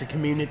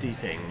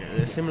thing.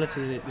 Similar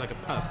to like a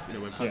pub.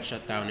 When pubs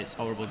shut down, it's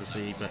horrible to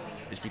see, but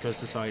it's because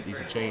societies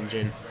are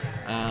changing.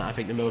 I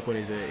think the milkman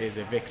is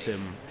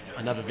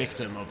another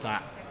victim of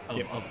that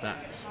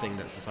thing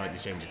that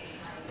society's changing.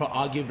 But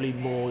arguably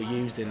more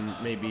used in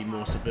maybe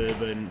more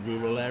suburban,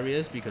 rural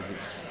areas because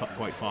it's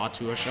quite far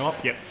to a shop.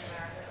 Yep.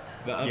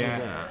 But other than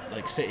that,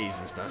 like cities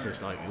and stuff,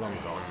 it's like long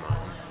gone.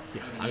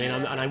 I mean,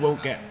 I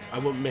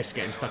won't miss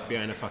getting stuck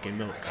behind a fucking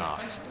milk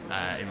cart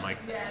in my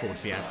Ford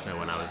Fiesta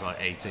when I was like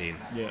 18.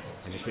 Yeah.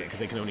 And just because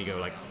they can only go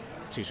like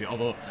 2 speed.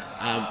 Although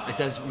it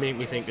does make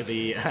me think of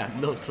the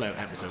milk float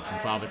episode from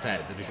Father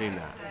Ted. Have you seen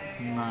that?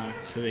 No.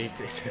 So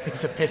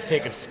it's a piss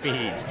take of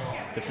speed.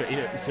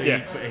 So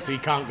you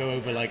can't go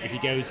over, like, if he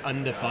goes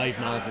under 5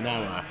 miles an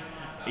hour,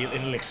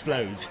 it'll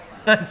explode.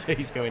 And so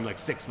he's going like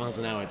 6 miles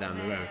an hour down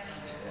the road.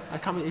 I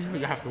can't believe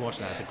you have to watch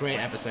that. It's a great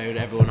episode.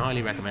 Everyone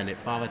highly recommend it.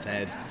 Father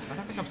Ted. I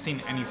don't think I've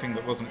seen anything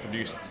that wasn't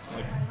produced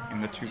like in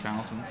the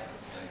 2000s.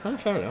 Oh,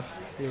 fair enough.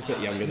 You're a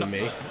bit younger than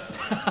me.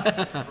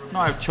 Not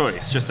out of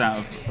choice, just out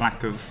of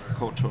lack of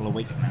cultural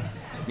awakening.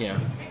 Yeah.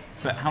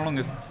 But how long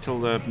is till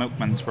the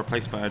milkman's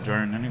replaced by a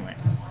drone anyway?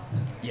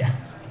 Yeah.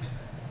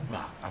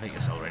 Well, I think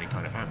it's already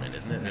kind of happening,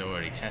 isn't it? They're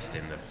already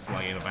testing the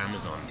flying of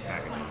Amazon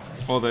packages.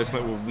 Or those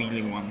little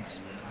wheeling ones.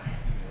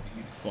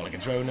 What, like a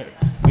drone at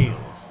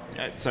wheels?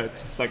 So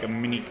it's like a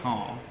mini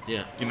car.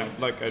 Yeah.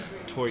 Like a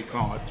toy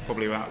car. It's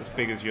probably about as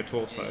big as your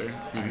torso,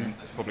 and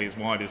probably as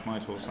wide as my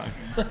torso.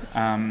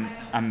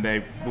 And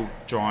they will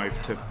drive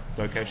to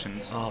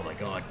locations. Oh my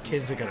god,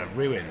 kids are gonna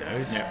ruin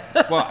those. Yeah.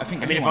 Well, I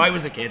think I mean, if I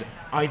was a kid,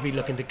 I'd be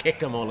looking to kick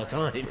them all the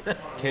time.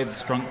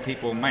 kids, drunk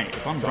people, mate.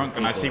 If I'm drunk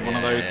and I see one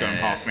of those going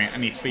past me at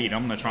any speed,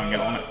 I'm gonna try and get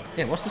on it.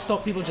 Yeah, what's to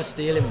stop people just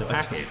stealing the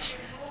package?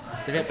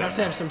 Perhaps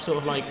they have some sort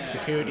of like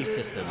security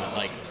system that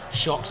like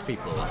shocks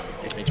people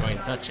if they try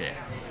and touch it.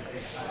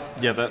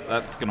 Yeah,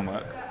 that's gonna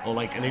work. Or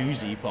like an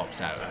Uzi pops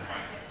out.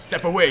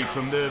 Step away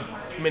from the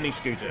mini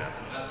scooter.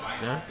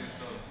 No?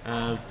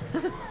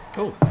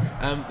 Cool.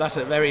 That's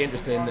a very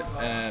interesting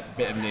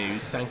bit of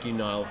news. Thank you,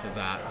 Niall, for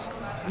that.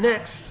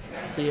 Next,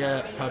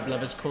 the Pub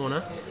Lovers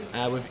Corner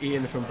with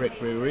Ian from Brick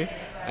Brewery.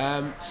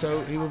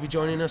 So he will be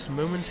joining us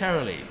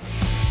momentarily.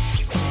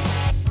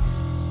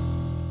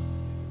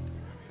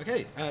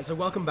 Okay, so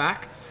welcome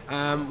back.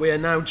 We are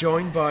now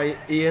joined by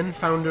Ian,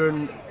 founder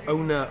and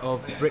owner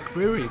of Brick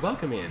Brewery.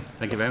 Welcome, Ian.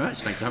 Thank you very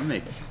much. Thanks for having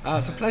me.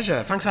 It's a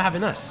pleasure. Thanks for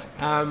having us.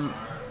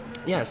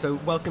 So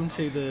welcome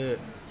to the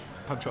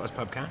Pub Trotters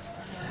Pubcast.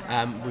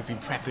 We've been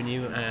prepping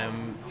you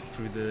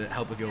through the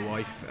help of your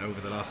wife over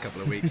the last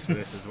couple of weeks for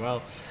this as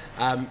well.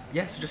 So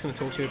just going to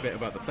talk to you a bit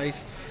about the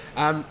place.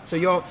 So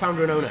you're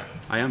founder and owner?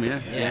 I am,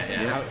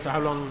 yeah. So how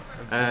long?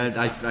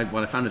 I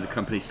founded the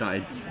company,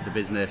 started the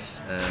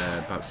business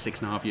about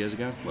 6.5 years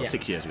ago. Well,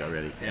 6 years ago,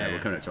 really. We're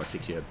coming up to our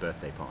 6-year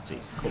birthday party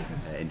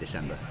in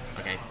December.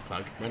 Okay,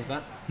 plug. When's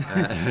that?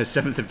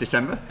 7th of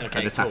December Okay,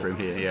 at the tap cool. room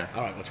here, yeah.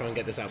 All right, we'll try and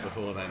get this out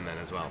before then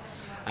as well.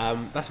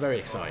 That's very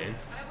exciting.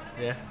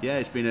 Yeah. Yeah,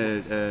 it's been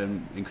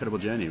an incredible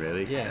journey,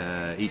 really.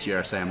 Yeah. Each year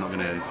I say I'm going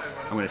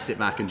to sit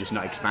back and just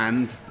not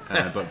expand,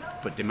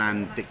 but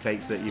demand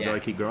dictates that you've got to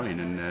keep growing,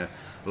 and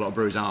a lot of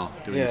brewers are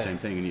doing the same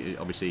thing. And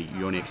obviously,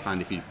 you only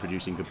expand if you're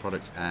producing good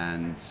product.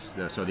 And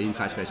so the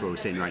inside space where we're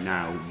sitting right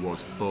now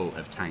was full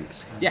of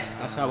tanks. Yes,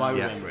 that's how I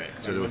remember it.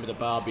 So I remember the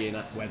bar being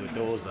where the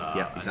doors are.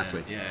 Yeah,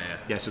 exactly.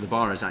 Then, So the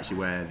bar is actually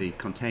where the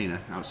container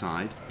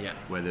outside, Yeah.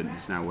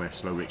 it's now where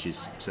Slow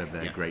Riches serve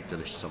their great,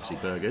 delicious, obviously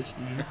burgers,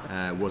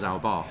 was our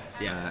bar,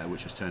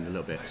 which was turned a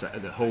little bit. So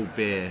the whole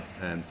beer,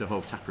 the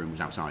whole tap room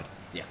was outside.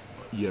 Yeah.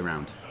 Year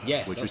round,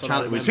 Yes, which that's was,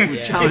 what I was remember,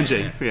 yeah.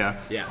 challenging.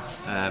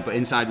 Yeah. But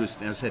inside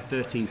was, as I said,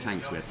 13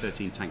 tanks. We had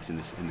 13 tanks in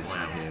this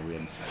site here.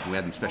 We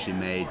had them specially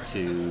made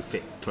to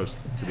fit close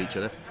to each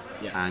other,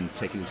 and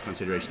taking into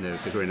consideration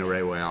because we're in a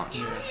railway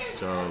arch.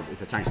 So if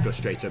the tanks go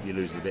straight up, you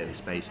lose a bit of the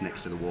space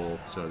next to the wall.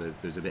 So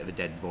there's a bit of a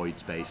dead void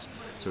space.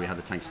 So we had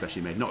the tanks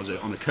specially made, not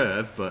on a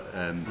curve, but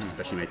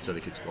specially made so they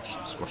could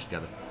squash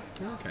together.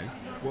 Okay.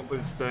 What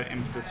was the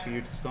impetus for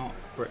you to start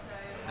Brick?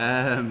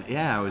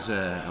 I was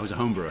a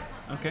home brewer.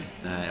 Okay.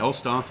 It all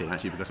started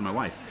actually because of my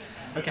wife.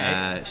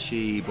 Okay.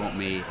 She bought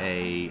me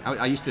I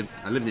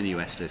lived in the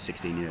US for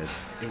 16 years.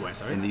 In where,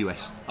 sorry? In the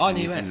US. Oh, in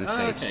the US. In the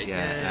States. Okay.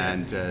 Yeah.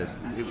 And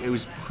it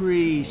was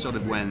pre sort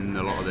of when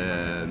a lot of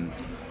the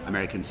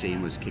American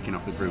scene was kicking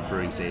off, the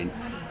brewing scene.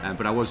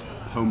 But I was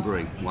home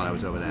brewing while I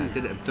was over there.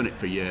 Done it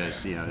for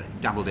years.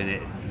 Dabbled in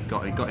it.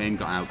 Got in,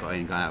 got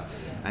out.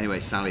 Anyway,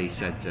 Sally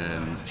said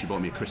she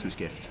bought me a Christmas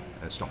gift,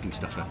 a stocking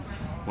stuffer.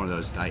 One of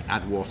those, like,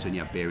 add water and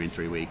you have beer in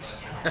 3 weeks.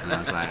 And I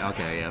was like,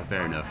 okay, yeah,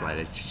 fair enough. Like,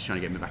 she's trying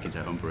to get me back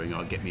into home brewing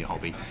or get me a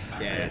hobby.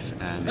 Yes.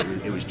 And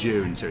it was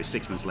June, so it was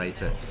 6 months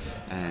later.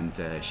 And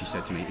she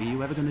said to me, are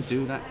you ever going to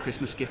do that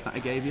Christmas gift that I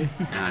gave you?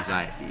 And I was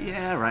like,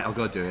 yeah, right, I'll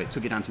go do it.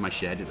 Took it down to my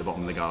shed at the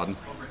bottom of the garden.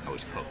 I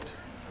was hooked.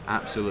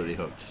 Absolutely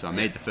hooked. So I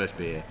made the first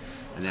beer,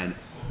 and then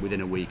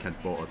within a week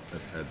I'd bought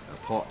a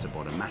pot, I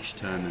bought a mash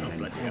tun,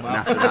 and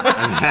after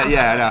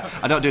that,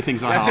 I don't do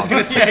things like that. I was just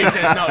going to say, so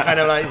it's not kind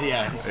of like,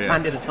 it's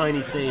planted a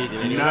tiny seed.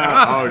 And then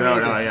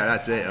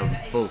That's it. A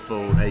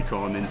full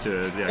acorn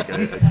into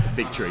a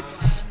big tree.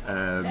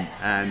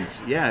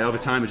 Over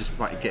time I just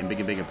started getting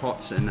bigger and bigger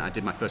pots, and I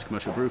did my first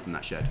commercial brew from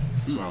that shed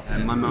as well.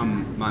 And my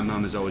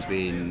mum has always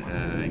been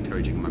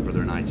encouraging my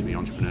brother and I to be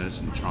entrepreneurs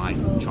and try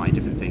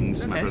different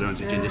things. My brother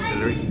owns a gin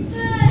distillery,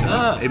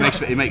 so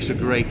it makes a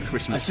great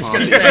Christmas party. I was just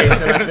going to say,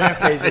 so like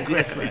birthdays and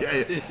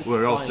Christmas.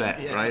 We're all set,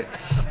 right?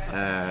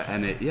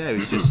 It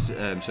was just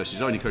so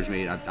she's always encouraged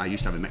me. I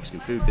used to have a Mexican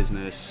food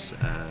business,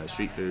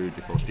 street food,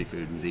 before street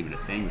food was even a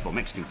thing, before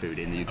Mexican food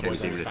in the UK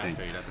was even a thing. Fast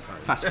food at the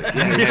time. Fast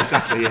food, yeah,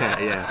 exactly,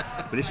 yeah.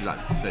 But this was like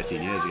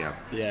 13 years ago.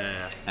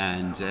 Yeah.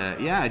 And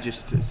I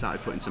just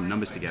started putting some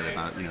numbers together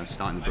about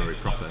starting the brewery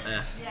proper,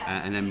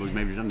 and then was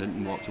made redundant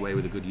and walked away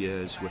with a good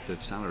year's worth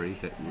of salary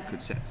that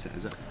could set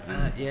us up.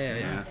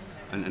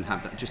 And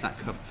have that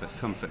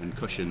comfort and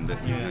cushion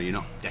that you're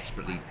not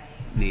desperately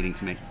needing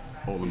to make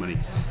all the money.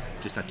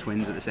 Just had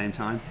twins at the same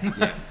time.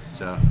 Yeah.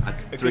 So I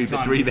had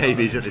three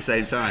babies at the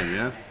same time.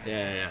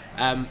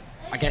 Yeah.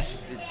 I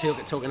guess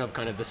talking of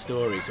kind of the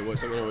story. So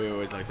something we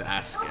always like to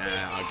ask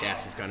our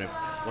guests is kind of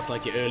what's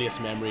like your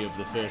earliest memory of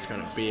the first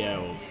kind of beer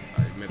or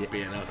maybe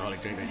beer and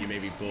alcoholic drink that you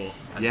maybe bought.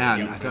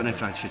 I don't know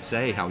if I should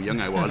say how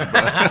young I was,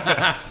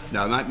 but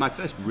no, my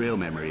first real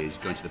memory is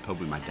going to the pub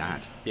with my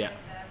dad. Yeah.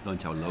 Going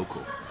to our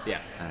local. Yeah.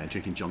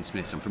 Drinking John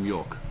Smith's. I'm from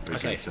York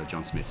originally, so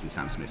John Smith's and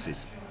Sam Smith's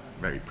is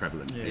very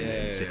prevalent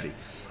in the city.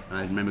 And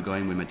I remember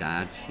going with my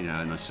dad,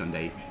 on a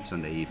Sunday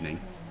evening,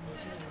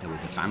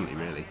 with the family,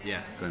 really.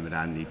 Yeah. Going with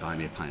Dad, and he'd buy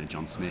me a pint of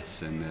John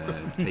Smith's and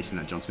tasting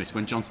that John Smith's.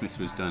 When John Smith's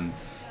was done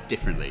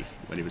differently,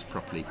 when it was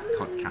properly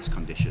cask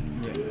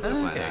conditioned and stuff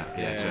like that.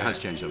 Yeah, so it has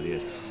changed over the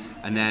years.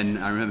 And then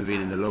I remember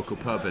being in the local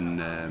pub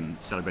and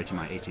celebrating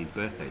my 18th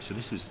birthday. So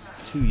this was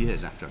 2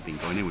 years after I'd been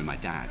going in with my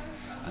dad.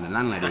 And the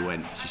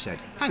landlady she said,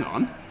 hang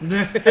on,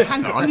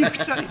 you're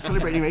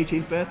celebrating your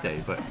 18th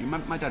birthday. But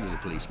my dad was a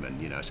policeman,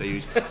 so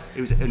he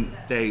was, and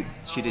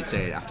she did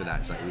say after that,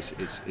 it's like,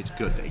 it's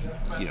good that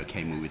he,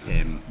 came with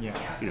him,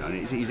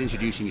 and he's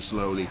introducing you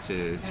slowly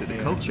to the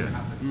culture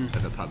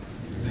of the pub.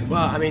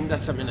 Well, I mean,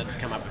 that's something that's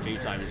come up a few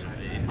times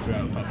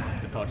throughout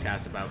the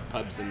podcast about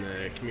pubs and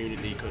the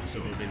community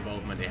sort of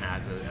involvement it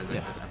has as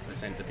a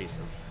centerpiece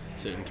of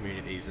certain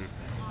communities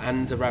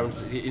and around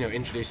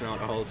introducing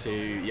alcohol to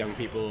young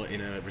people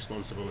in a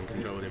responsible and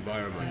controlled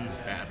environment is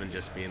better than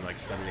just being like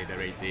suddenly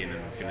they're 18 and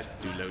going to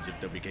do loads of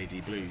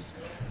WKD blues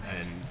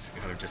and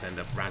kind of just end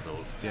up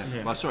razzled. Yeah.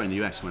 Well, I saw it in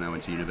the US when I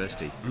went to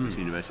university. I went to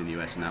university in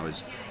the US and I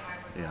was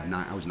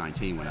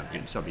 19 when I've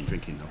been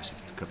drinking obviously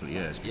for a couple of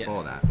years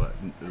before that, but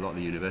a lot of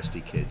the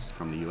university kids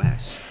from the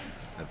US,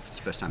 it's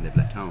the first time they've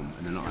left home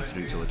and they're not allowed to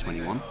drink until they're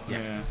 21,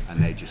 and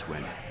they just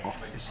went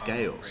off the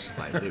scales.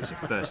 Like it was the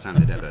first time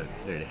they'd ever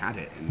really had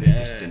it, and they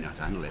just didn't know how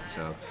to handle it.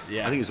 So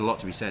I think there's a lot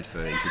to be said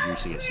for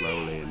introducing it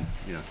slowly, and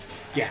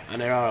Yeah,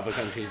 and there are other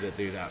countries that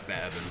do that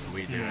better than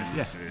we do.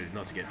 And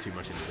not to get too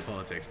much into the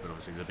politics, but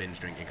obviously the binge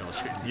drinking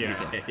culture in the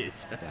UK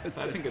is.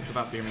 I think it's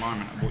about the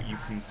environment and what you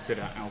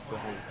consider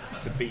alcohol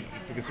to be.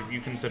 Because if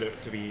you consider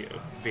it to be a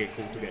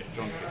vehicle to get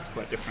drunk, it's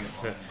quite different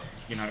to,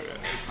 a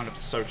kind of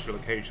social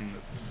occasion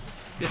that's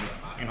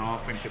in our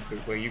friendship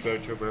group where you go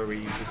to a brewery,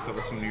 you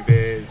discover some new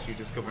beers, you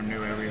discover a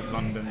new area of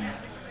London.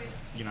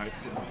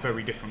 It's a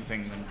very different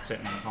thing than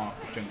sitting in the park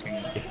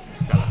drinking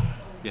Stella.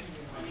 Yeah.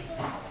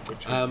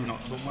 Which was not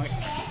till Mike.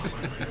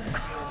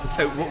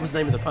 So, what was the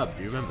name of the pub?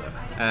 Do you remember?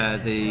 I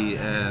do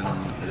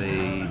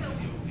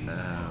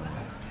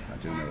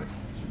know it.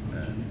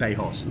 Bay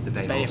Horse. The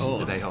Bay Horse.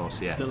 The Bay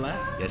Horse. Yeah. Still there?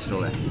 Yeah, it's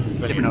still there.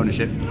 Different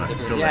ownership, but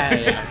it's still there.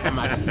 Yeah, I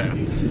imagine so.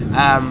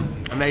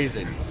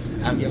 Amazing.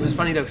 It was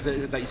funny though, because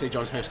like you say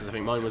John Smith's, because I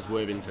think mine was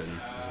Worthington.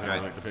 It was kind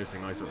of like the first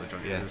thing I sort of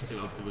drank. Yeah.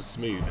 It was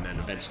smooth, and then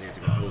eventually as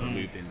it got older,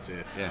 moved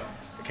into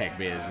keg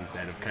beers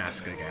instead of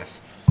cask, I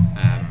guess.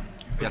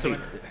 So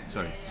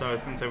I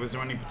was going to say, was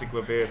there any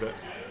particular beer that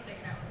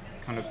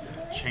kind of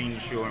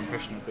changed your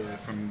impression of beer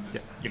from,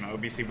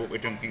 obviously what we're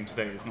drinking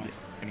today is not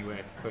anywhere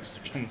close to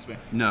John Smith?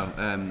 No,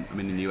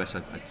 in the US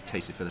I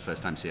tasted for the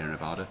first time Sierra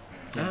Nevada,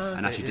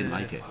 and actually didn't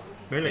like it.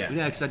 Really?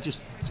 Yeah, because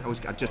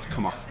I'd just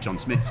come off John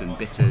Smith's and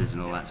bitters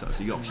and all that sort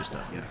of Yorkshire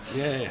stuff,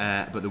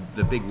 But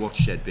the big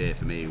watershed beer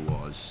for me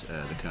was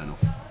the Colonel.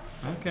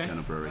 Okay.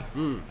 Colonel Brewery.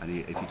 And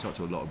if you talk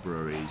to a lot of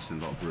breweries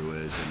and a lot of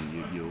brewers,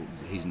 and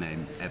his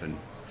name, Evan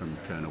from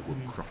Colonel, will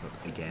crop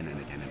up again and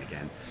again and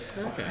again.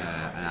 Okay.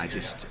 And I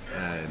just,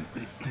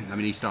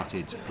 he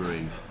started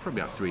brewing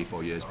probably about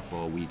 3-4 years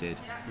before we did.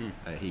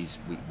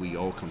 We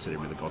all consider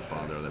him the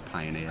godfather or the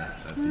pioneer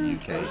of the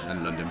UK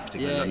and London,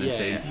 particularly London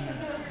scene.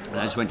 And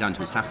I just went down to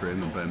his tap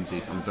room on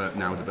Bermondsey,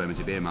 now the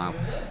Bermondsey Beer Mile.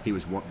 He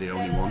was the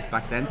only one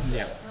back then.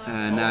 Yeah.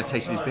 And I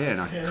tasted his beer,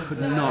 and I could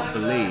not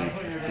believe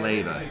the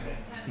flavour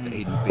that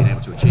he'd been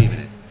able to achieve in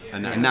it.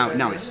 And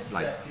now it's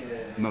like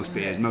most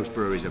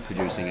breweries are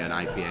producing an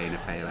IPA and a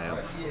pale ale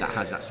that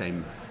has that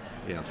same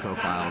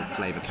profile,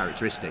 flavour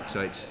characteristic.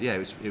 So he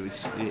was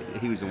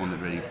the one that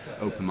really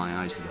opened my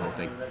eyes to the whole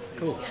thing.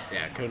 Cool.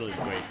 Yeah, Colonel is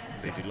great.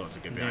 They do lots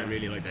of good beer. I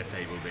really like their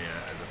table beer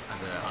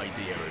as an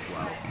idea as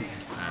well.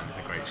 It's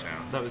a great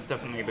shout. That was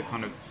definitely the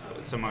kind of,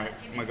 so my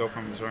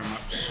girlfriend was very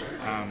much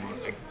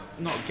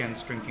not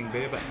against drinking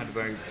beer, but had a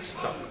very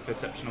stuck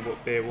perception of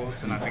what beer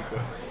was, and I think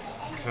that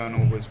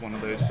Colonel was one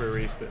of those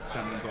breweries that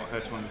certainly got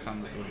her to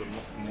understand that there was a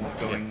lot more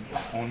going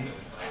on,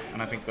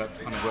 and I think that's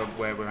kind of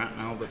where we're at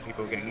now, that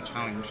people are getting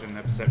challenged in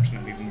their perception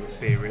of even what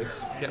beer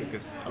is,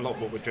 because a lot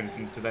of what we're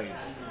drinking today,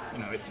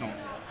 it's not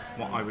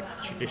what I would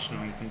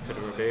traditionally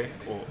consider a beer,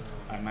 or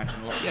I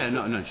imagine a lot. Yeah,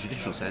 not in a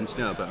traditional sense,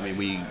 no, but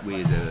we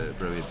as a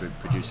brewery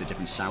produce a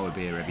different sour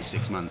beer every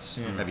 6 months,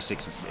 every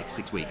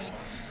 6 weeks.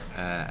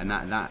 And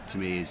that to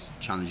me is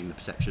challenging the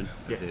perception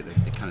of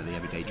the kind of the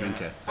everyday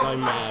drinker. So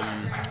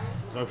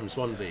I'm from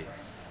Swansea,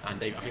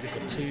 and I think they've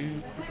got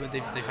two.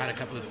 They've had a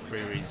couple of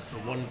breweries, or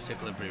one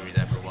particular brewery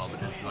there for a while,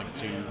 but there's like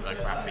two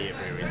craft beer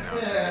breweries now.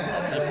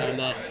 Down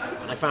there,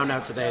 and I found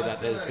out today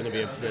that there's going to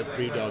be the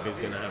Brewdog is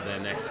going to have their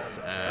next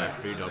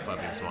Brewdog pub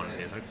in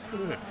Swansea. It's like,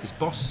 is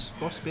Boss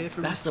beer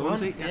from that's the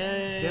Swansea? One.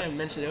 Yeah, I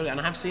mentioned it earlier, and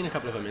I have seen a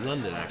couple of them in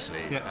London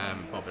actually,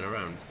 popping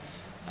around.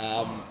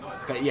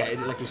 But yeah,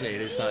 like you say,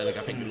 it is starting. Like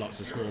I think lots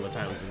of smaller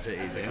towns and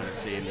cities are kind of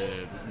seeing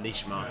a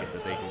niche market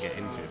that they can get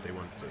into if they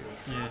want to.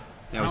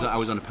 Yeah, I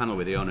was on a panel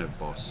with the owner of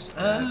Boss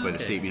for the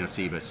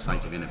SEBA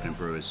Society of Independent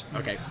Brewers.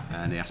 Okay.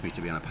 And they asked me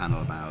to be on a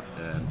panel about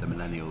the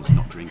millennials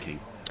not drinking.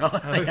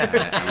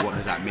 And what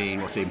does that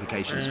mean? What's the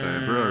implications for a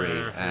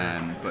brewery?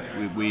 But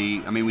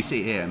we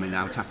see it here.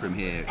 Our tap room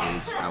here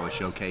is our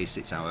showcase.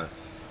 It's our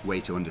way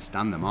to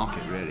understand the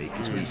market, really,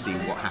 because we see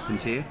what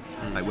happens here.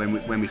 Like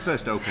when we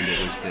first opened, it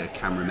was the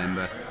camera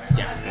member,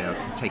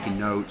 taking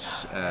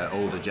notes,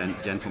 older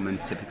gentlemen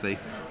typically.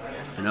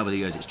 And over the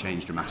years, it's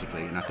changed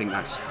dramatically, and I think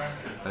that's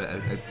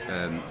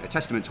a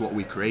testament to what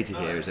we've created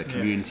here as a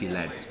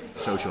community-led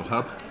social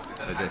hub,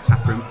 as a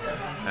tap room,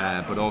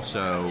 but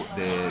also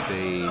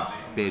the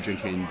beer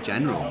drinking in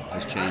general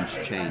has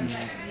changed,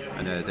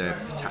 and the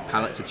tap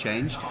palettes have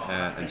changed,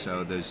 and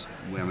so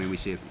we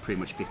see pretty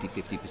much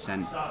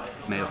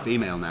 50%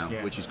 male-female now,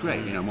 which is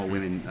great. More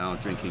women are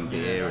drinking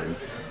beer, and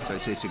so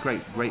it's a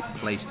great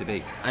place to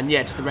be. And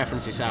just the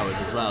reference to sours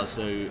as well.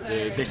 So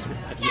this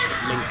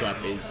link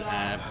up is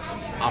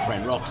our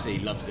friend Roxy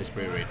loves this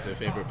brewery. It's her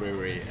favourite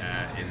brewery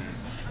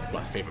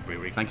favourite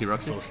brewery. Thank you,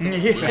 Roxy.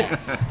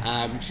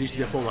 She used to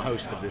be a former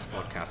host of this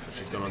podcast, but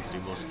she's gone on to do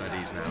more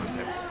studies now.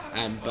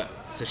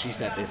 So she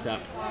set this up,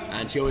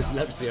 and she always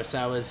loves your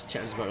sours.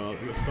 Chats about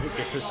always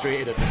gets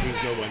frustrated at the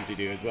seasonal ones you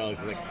do as well.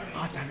 She's like,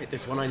 oh damn it,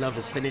 this one I love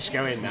has finished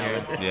going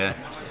now.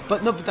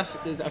 But I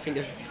think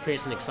it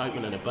creates an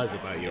excitement and a buzz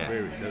about your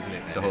brewery, doesn't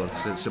it? It's a whole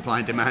supply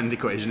and demand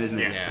equation, isn't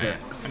it? Yeah.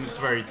 And it's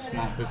a very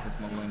smart business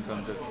model in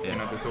terms of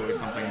there's always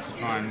something to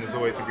try, and there's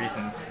always a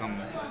reason to come.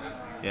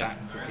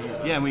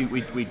 And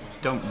we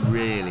don't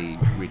really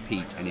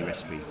repeat any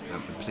recipe,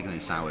 particularly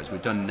in sours.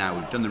 We've done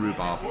the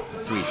rhubarb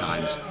 3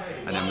 times,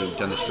 and then we've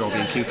done the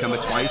strawberry and cucumber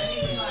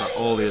twice, but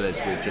all the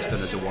others we've just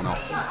done as a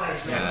one-off.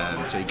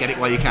 So you get it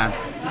while you can.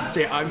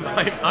 See, I'm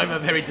a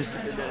very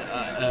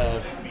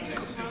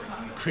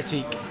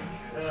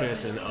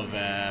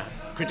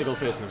critical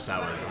person of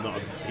sours. I'm not a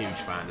huge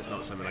fan. It's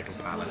not something I can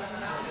palate.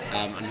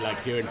 And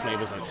like hearing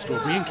flavours like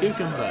strawberry and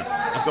cucumber.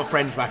 I've got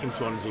friends back in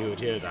Swansea who would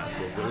hear that.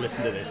 We'll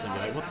listen to this and be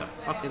like, what the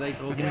fuck are they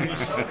talking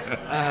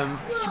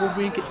about?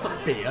 Strawberry and it's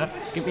not beer.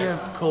 Give me a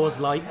Coors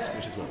Light,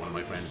 which is what one of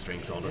my friends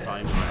drinks all the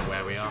time, no matter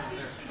where we are.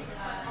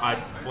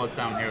 I was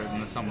down here in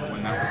the summer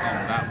when that was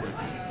on. That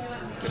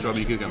was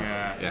strawberry and cucumber.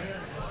 Yeah.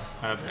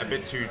 A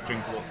bit too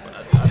drinkable.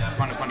 I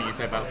find it funny you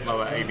say about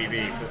lower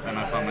ABV, but then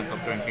I find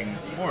myself drinking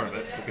more of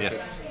it because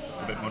it's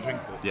a bit more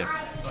drinkable.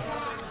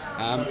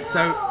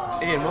 So,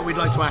 Ian, what we'd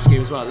like to ask you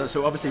as well,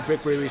 so obviously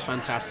Brick Brewery is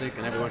fantastic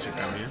and everyone should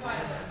come here,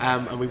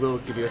 and we will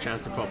give you a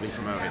chance to properly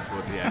promote it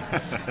towards the end. I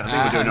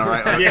think we're doing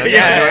alright. We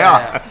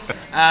are.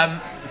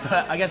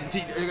 But I guess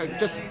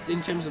just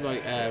in terms of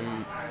like,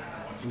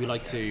 we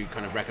like to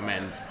kind of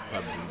recommend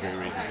pubs and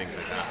breweries and things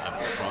like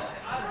that across,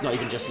 not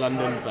even just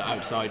London, but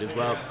outside as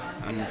well.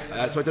 And so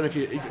I don't know if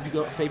you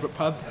got a favourite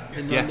pub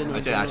in London? Yeah, I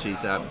do actually.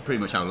 It's pretty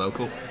much our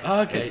local.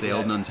 Oh, okay. It's the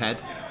Old Nun's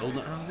Head. Where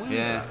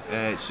is that?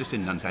 It's just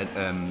in Nun's Head.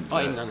 In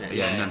Nun's Head.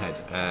 Yeah, Nun's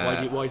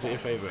Head. Why is it your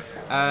favourite?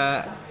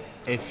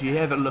 If you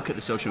ever look at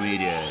the social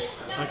media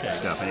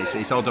stuff, and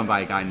it's all done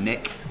by a guy,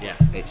 Nick. Yeah.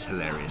 It's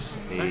hilarious.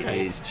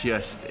 It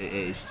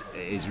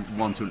is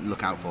one to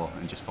look out for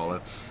and just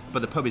follow.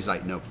 But the pub is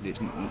like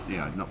it's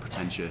not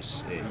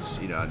pretentious. It's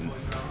and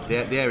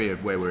the area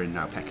where we're in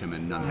now, Peckham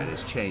and Nunhead,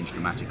 has changed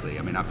dramatically.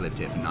 I mean, I've lived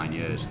here for 9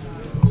 years,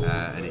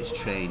 and it's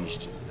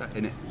changed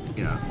in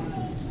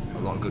a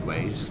lot of good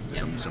ways,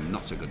 some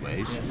not so good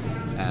ways.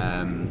 But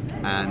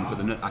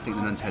I think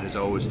the Nun's Head has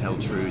always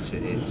held true to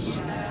its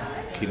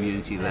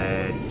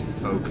community-led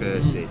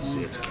focus,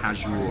 its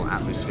casual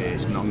atmosphere.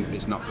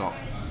 It's not got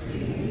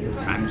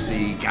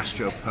fancy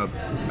gastropub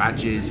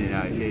badges.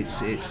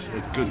 It's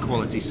a good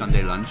quality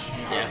Sunday lunch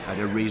at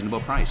a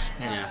reasonable price.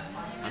 Yeah,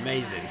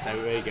 amazing. So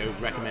there you go,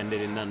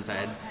 recommended in Nun's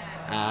Head.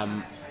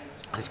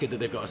 It's good that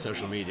they've got a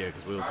social media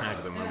because we'll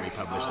tag them when we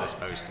publish this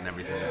post and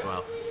everything as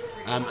well.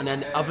 And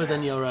then, other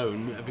than your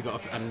own, have you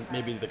got? And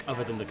maybe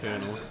other than the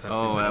Colonel.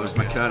 That was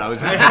my Colonel.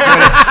 That's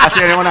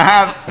the only one I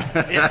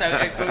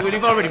have.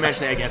 We've already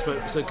mentioned it, I guess.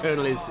 But so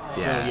Colonel is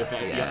still your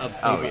favourite.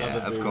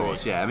 Of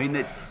course. Yeah. I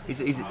mean,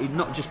 he's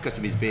not just because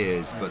of his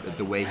beers, but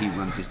the way he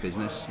runs his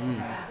business.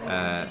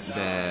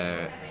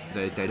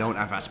 They don't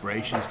have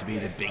aspirations to be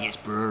the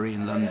biggest brewery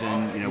in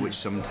London, which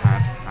some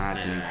have had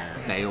and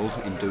failed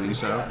in doing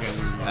so.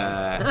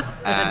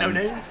 No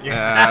names?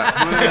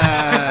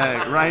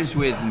 Rhymes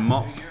with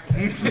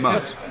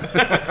muff.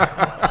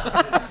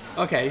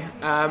 Okay,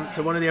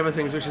 so one of the other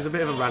things, which is a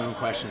bit of a random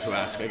question to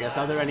ask, I guess,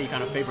 are there any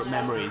kind of favourite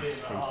memories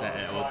from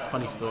set, or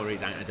funny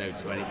stories,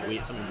 anecdotes, or anything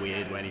weird, something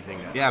weird or anything?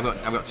 Yeah, I've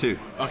got 2.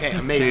 Okay,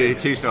 amazing.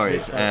 Two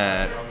stories.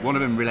 One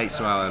of them relates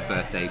to our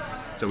birthday.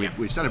 So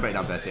we've celebrated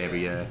our birthday every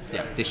year.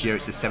 Yeah. This year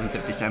it's the 7th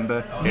of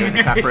December here in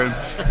the tap room.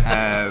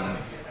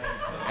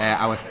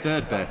 Our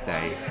 3rd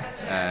birthday,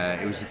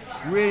 it was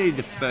really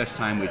the first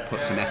time we'd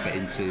put some effort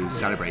into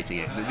celebrating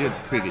it. The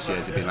previous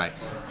years have been like,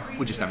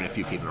 we're just having a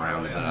few people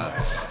around.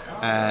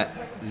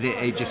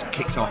 It just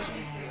kicked off.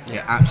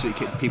 It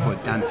absolutely kicked. People were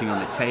dancing on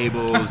the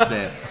tables.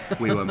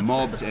 We were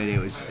mobbed, and it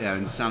was.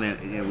 And Sally,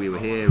 we were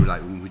here.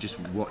 We just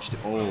watched it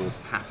all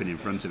happen in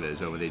front of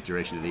us over the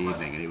duration of the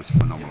evening, and it was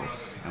phenomenal.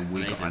 And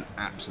we got an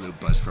absolute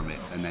buzz from it.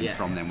 And then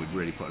from then, we'd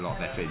really put a lot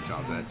of effort into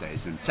our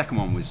birthdays. And the second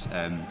one was.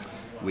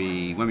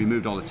 When we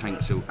moved all the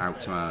tanks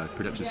out to our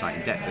production site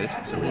in Deptford,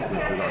 so we've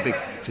got a big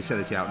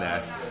facility out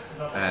there.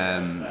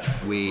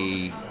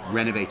 We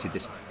renovated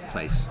this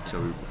place. So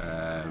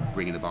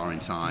bringing the bar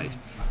inside,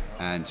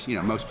 and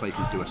most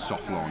places do a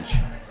soft launch.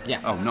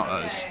 Yeah. Oh, not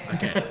us.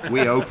 Okay.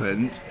 We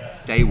opened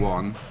day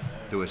one.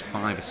 There was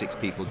 5 or 6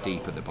 people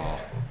deep at the bar,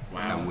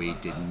 Wow. and we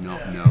did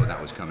not know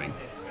that was coming.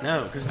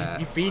 No, because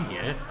you've been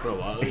here for a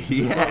while. It's not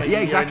Yeah, like yeah,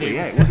 you're exactly. new.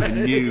 Yeah, it wasn't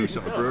a new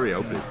sort of brewery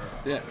opening.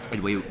 Yeah.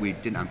 And we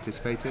didn't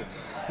anticipate it.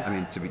 I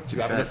mean, to be Do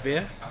you have fair, enough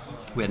beer?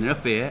 we had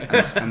enough beer,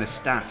 and the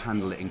staff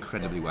handled it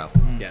incredibly well.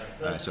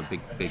 Yeah. So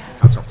big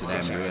hats off to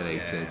them, really,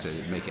 to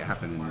make it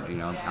happen.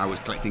 And I was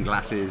collecting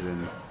glasses,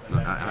 and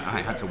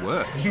I had to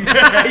work.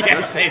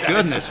 Yeah, say that.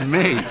 Goodness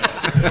me!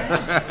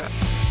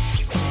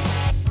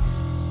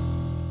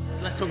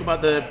 So let's talk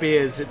about the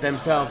beers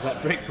themselves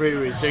at Brick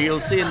Brewery. So you'll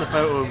see in the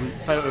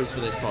photos for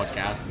this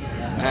podcast,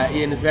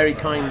 Ian has very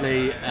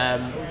kindly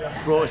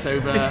brought us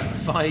over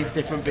 5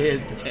 different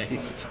beers to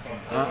taste.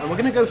 And we're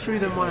going to go through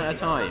them one at a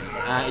time.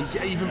 He's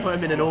even put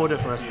them in an order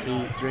for us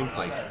to drink.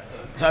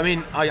 So I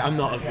mean, I'm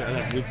not.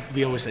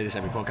 We always say this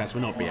every podcast.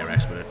 We're not beer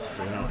experts.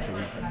 So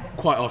we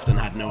quite often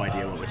had no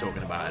idea what we're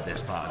talking about at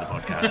this part of the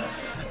podcast.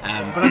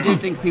 But I do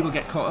think people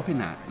get caught up in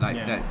that.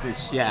 That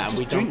there's and just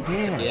we drink don't.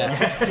 beer.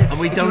 Yeah, and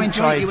we If don't you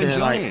enjoy try it, you to enjoy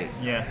like. it.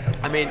 Yeah.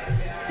 I mean,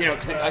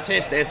 because I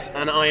taste this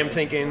and I am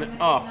thinking,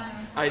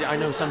 I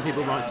know some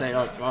people might say,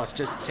 it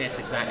just tastes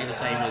exactly the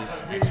same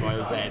as X, Y,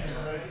 or Z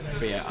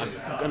beer. I'm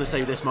going to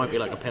say this might be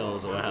like a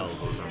Pils or a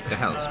Hells or something. It's a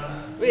Helles.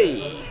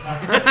 Whee!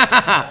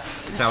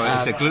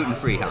 It's a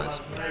gluten-free Helles.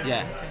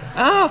 Yeah.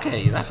 Oh,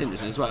 okay, that's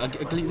interesting as well. A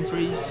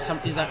gluten-free, is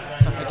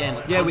that something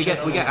again? Yeah, we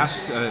conscious get or-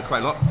 asked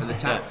quite a lot at the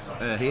tap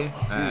here,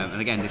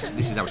 and again, this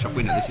is our shop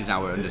window. This is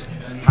our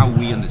how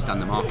we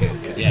understand the market.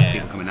 Because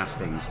people come and ask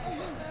things,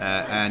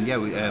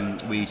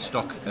 and we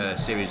stock a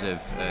series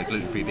of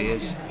gluten-free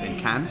beers in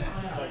can.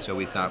 So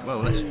we thought, well,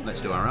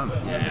 let's do our own,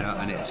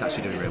 and it's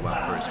actually doing really well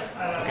for us.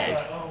 Okay,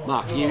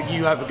 Mark,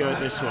 you have a go at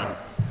this one.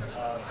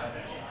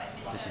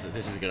 This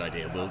is a good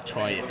idea. We'll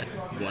try it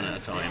one at a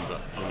time,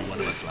 but only one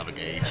of us will have a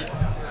gauge.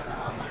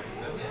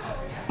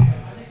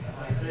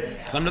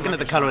 So I'm looking at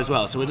the colour as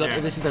well. So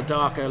this is a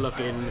darker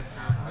looking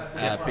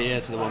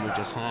beer to the one we've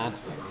just had.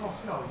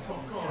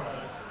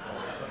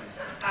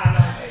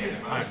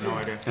 I have no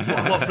idea.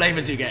 What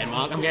flavours are you getting,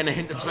 Mark? I'm getting a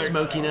hint of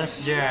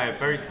smokiness. Yeah,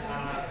 very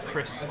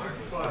crisp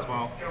as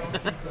well.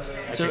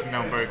 So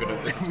I'm very good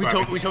at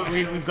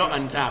describing. we've got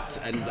Untapped,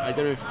 and I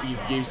don't know if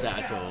you've used that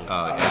at all.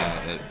 Oh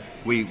yeah,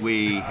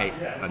 we hate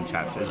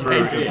Untapped. As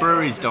hate it.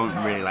 breweries don't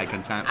really like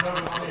Untapped,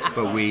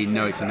 but we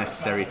know it's a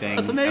necessary thing.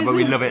 That's amazing. But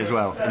we love it as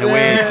well in a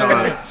weird sort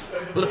of.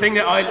 Well, the thing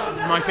that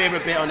my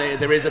favourite bit on it,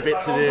 there is a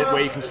bit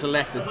where you can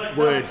select the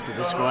words to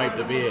describe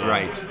the beer.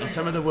 Right. And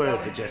some of the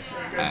words are just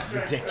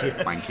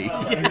ridiculous. Wanky.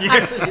 Yeah,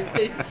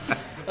 absolutely.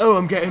 Oh,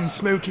 I'm getting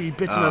smoky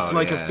bitterness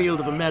like a yeah. field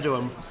of a meadow.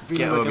 I'm feeling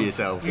Get like over I'm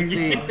yourself.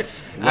 15.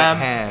 Wet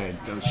hair,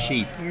 those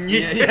sheep.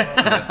 Yeah.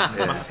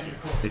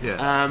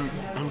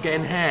 I'm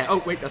getting hair.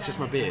 Oh wait, that's just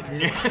my beard.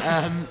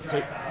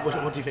 So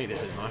what do you think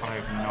this is, Mark? I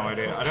have no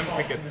idea. I don't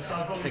think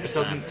it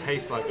doesn't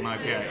taste like an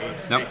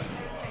IPA. Nope.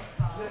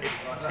 It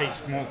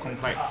tastes more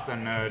complex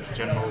than a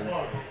general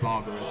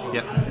lager as well.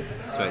 Yep.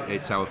 So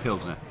it's our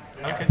Pilsner.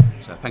 Okay.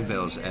 So Peng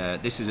Pils,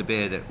 this is a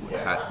beer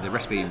that the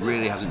recipe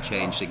really hasn't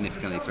changed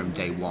significantly from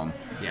day one.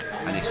 Yeah.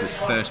 And this was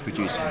first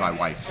produced for my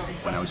wife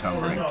when I was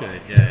homebrewing. Okay.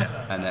 Yeah.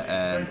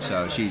 And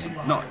so she's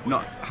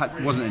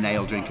wasn't an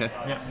ale drinker.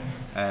 Yeah.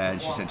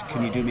 And she said,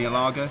 "Can you do me a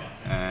lager?"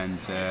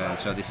 And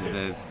so this is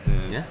the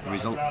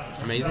result.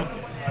 Amazing.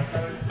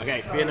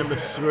 Okay, beer number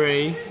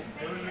 3.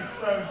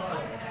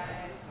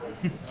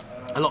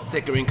 A lot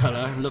thicker in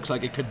colour. Looks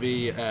like it could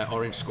be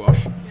orange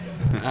squash.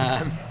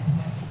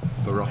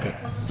 Barocca.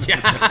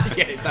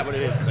 Yeah, is that what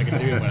it is? Because I can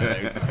do one of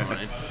those this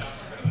morning.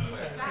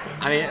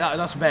 I mean,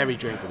 that's very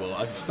drinkable.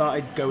 I've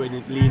started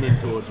leaning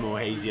towards more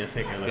hazier,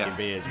 thicker looking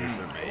beers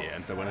recently,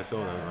 and so when I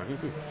saw that, I was like,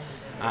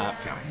 I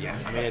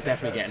mean, they're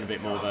definitely getting a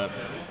bit more of a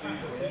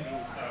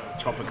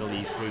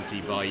tropically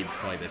fruity vibe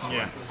by this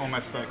Yeah. one.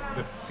 Almost like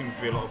there seems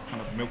to be a lot of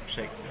kind of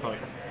milkshake type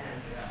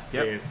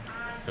Yep. beers.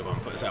 So go on,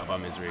 put us out of our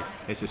misery.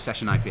 It's a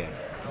session IPA.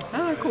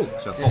 Oh, cool.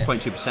 So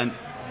 4.2%.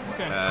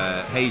 Okay.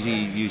 Hazy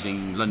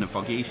using London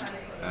fog yeast.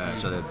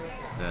 So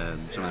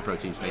some of the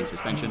protein stay in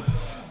suspension,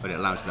 but it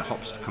allows the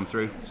hops to come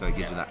through, so it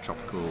gives you that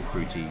tropical,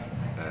 fruity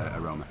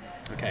aroma.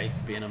 Okay,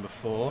 beer number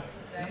 4.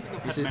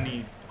 I've had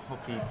many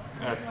hoppy,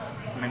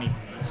 many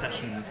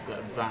sessions that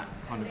are that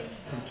kind of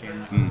fruity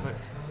and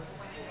complex.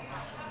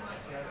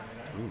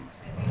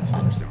 That's an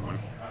interesting one.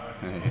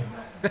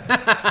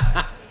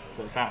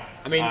 So it's out.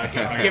 I mean,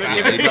 Okay. give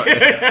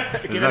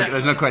it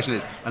There's no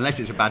question. Unless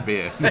it's a bad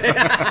beer.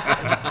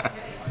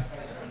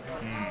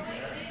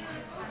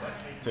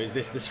 So is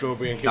this the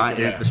strawberry and cucumber?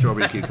 That is the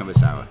strawberry cucumber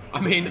sour.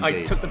 I mean, I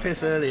Indeed. took the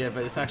piss earlier,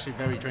 but it's actually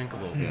very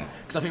drinkable. Yeah.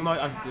 Because I think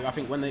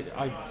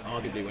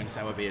arguably when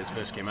sour beers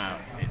first came out,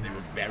 they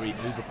were very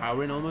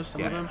overpowering almost,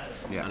 some of Yeah. them.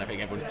 Yeah. And I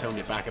think everyone's toned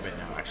it back a bit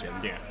now, actually.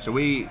 Yeah. So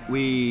we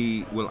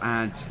will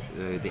add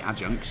the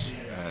adjuncts.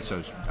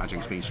 So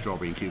adjuncts being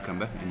strawberry and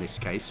cucumber in this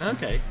case.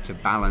 Okay. To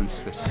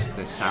balance the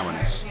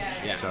sourness.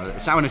 Yeah. So the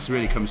sourness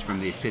really comes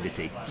from the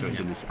acidity. So it's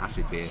in this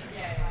acidic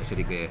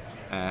beer.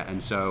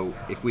 And so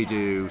if we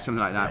do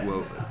something like that,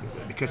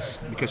 because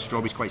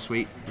strawberry's quite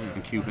sweet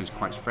and cucumber's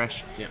quite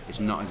fresh, it's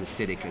not as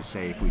acidic as,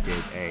 say, if we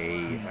did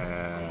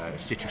a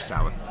citrus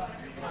sour,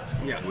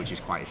 which is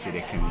quite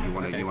acidic, and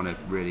you want to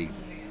really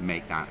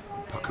make that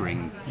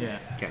puckering,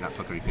 get that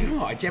puckering You know feeling.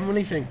 what, I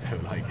generally think though,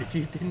 like if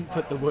you didn't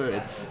put the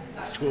words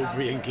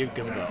strawberry and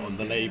cucumber on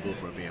the label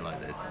for a beer like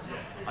this,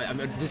 I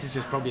mean, this is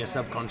just probably a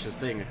subconscious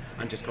thing,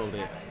 and just called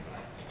it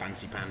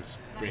fancy pants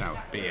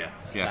Sour. beer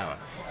Yeah. sour.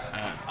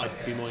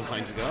 I'd be more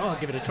inclined to go, oh, I'll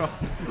give it a try.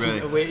 Which is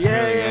Really? a weird,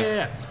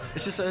 yeah.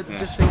 It's just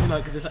just thinking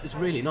like, because it's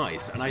really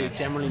nice, and I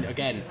generally,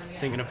 again,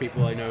 thinking of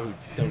people I know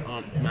who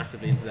aren't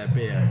massively into their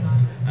beer,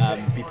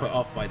 be put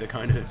off by the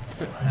kind of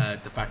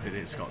the fact that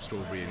it's got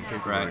strawberry and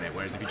cucumber in it.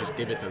 Whereas if you just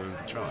give it to them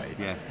to try,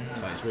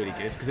 so it's really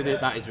good, because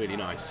that is really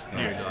nice.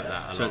 I really like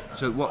that a lot.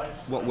 So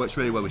what works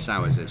really well with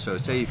sours is, so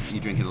say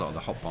you're drinking a lot of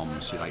the hop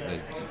bombs, you like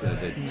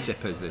the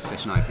sippers, the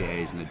session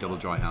IPAs and the double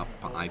dry hop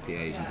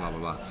IPAs and blah blah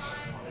blah.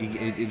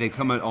 They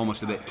come out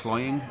almost a bit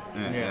cloying,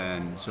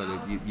 and so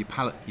that your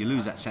palate, you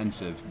lose that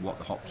sense of what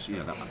the hops,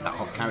 that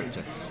hop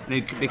character, and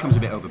it becomes a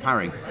bit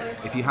overpowering.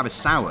 If you have a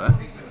sour,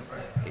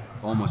 it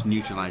almost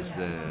neutralises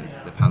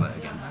the palate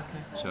again,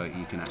 so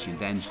you can actually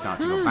then start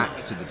to go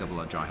back to the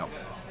double dry hop.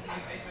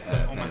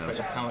 Almost like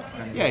a palate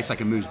cleanser. Yeah, it's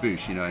like a mousse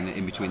bouche,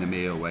 in between the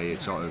meal where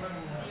it's sort of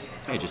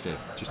just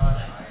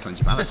cleanse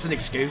your palate. That's an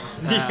excuse.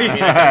 I mean, I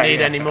don't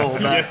need any more,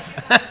 but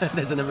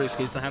there's another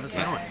excuse to have a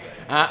sour.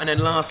 And then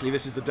lastly,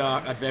 this is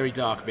a very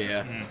dark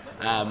beer.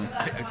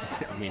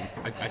 I mean,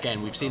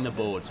 again, we've seen the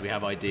board, so we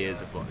have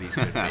ideas of what these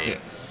could be.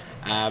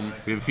 We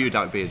have a few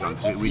dark beers on.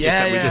 We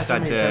Yeah, just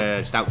something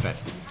had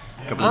Stoutfest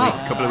a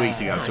couple of weeks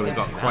ago, so we've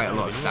got quite a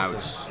lot of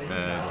stouts,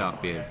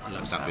 dark beers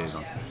on.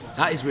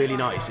 That is really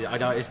nice.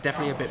 It's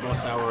definitely a bit more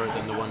sour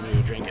than the one we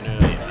were drinking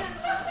earlier.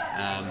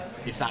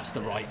 If that's the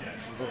right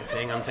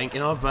thing I'm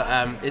thinking of, but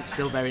it's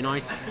still very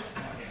nice.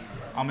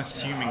 I'm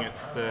assuming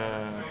it's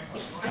the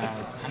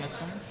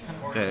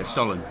Panettone?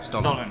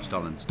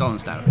 Stollen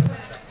stout.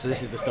 So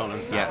this is the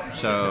Stollen stout. Yeah,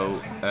 so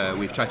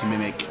we've tried to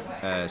mimic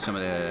some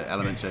of the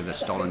elements of a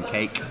Stollen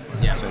cake.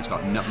 Yeah. So it's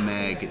got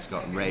nutmeg, it's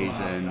got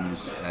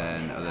raisins,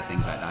 and other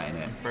things like that in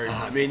it.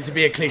 I mean, to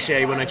be a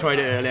cliche, when I tried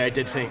it earlier, I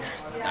did think,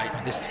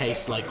 this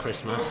tastes like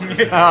Christmas.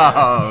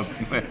 Oh,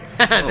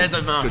 There's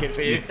a market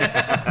for you.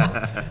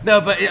 No,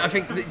 but I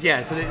think,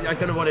 so I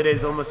don't know what it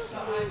is, almost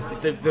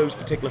those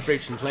particular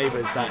fruits and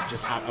flavours that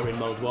just are in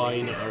mulled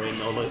wine, or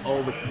in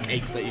all the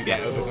cakes that you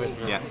get over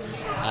Christmas.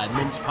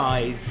 Mince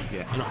pies.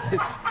 And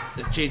it's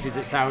as cheesy as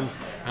it sounds,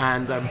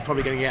 and I'm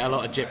probably going to get a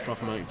lot of jip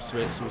from my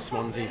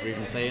Swansea for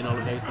even saying all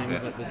of those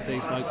things that it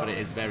tastes like, but it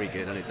is very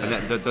good, and it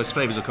does. And those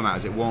flavours will come out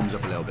as it warms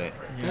up a little bit.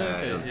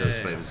 Those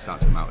flavours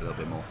start to come out a little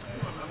bit more.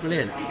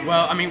 Brilliant.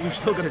 Well, I mean, we've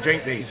still got to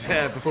drink these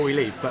before we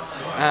leave, but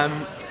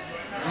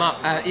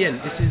Mark, Ian,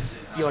 this is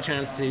your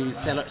chance to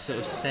sell.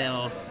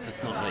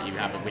 It's not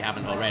that we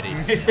haven't already.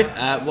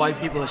 Why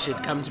people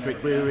should come to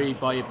Brick Brewery,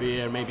 buy a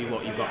beer, maybe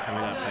what you've got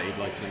coming up that you'd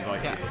like to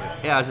invite people to.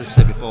 Yeah, as I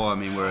said before, I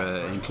mean, we're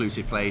an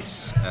inclusive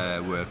place.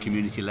 We're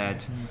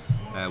community-led.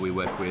 We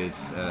work with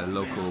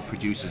local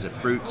producers of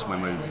fruit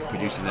when we're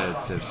producing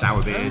the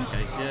sour beers.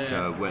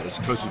 So we're as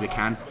close as we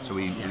can. So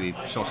we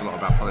source a lot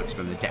of our products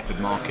from the Deptford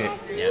market.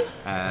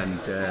 And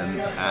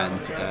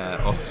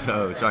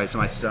also, sorry, it's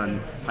my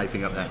son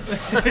piping up there.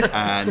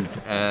 And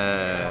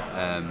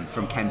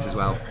from Kent as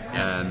well.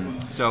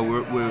 So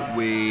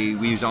we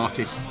use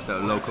artists that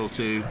are local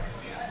too.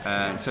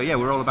 So yeah,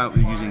 we're all about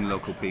using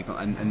local people.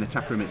 And the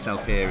tap room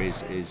itself here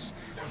is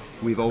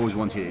we've always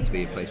wanted it to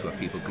be a place where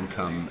people can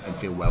come and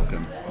feel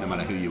welcome, no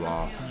matter who you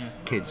are.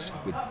 Kids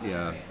with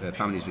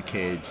families with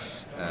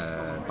kids,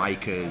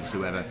 bikers,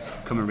 whoever,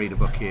 come and read a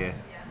book here.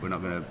 We're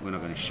not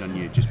gonna shun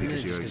you just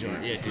because you're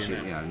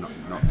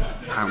not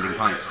pounding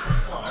pints.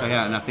 So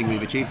yeah, and I think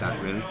we've achieved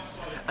that really.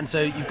 And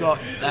so you've got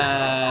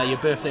your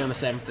birthday on the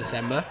 7th of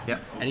December.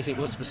 Yep. Anything,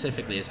 what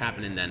specifically is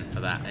happening then for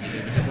that?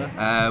 Anything in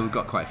particular? We've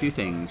got quite a few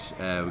things.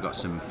 We've got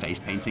some face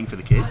painting for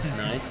the kids.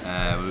 Nice.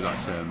 We've got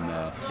some...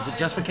 Is it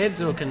just for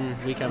kids, or can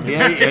we come in?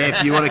 Yeah,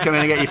 if you want to come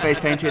in and get your face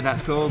painted,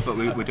 that's cool. But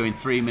we're doing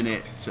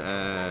 3-minute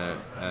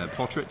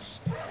portraits.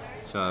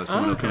 So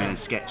someone will come in and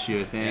sketch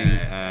your thing.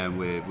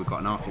 We've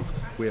got an artist.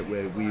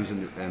 We're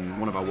using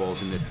one of our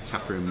walls in this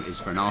tap room is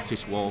for an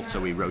artist wall,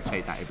 so we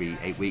rotate that every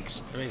 8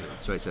 weeks. Amazing.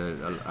 So it's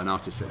an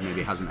artist that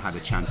maybe hasn't had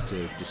a chance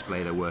to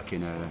display their work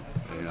in a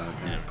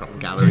proper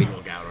gallery.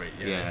 Gallery.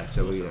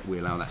 So we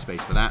allow that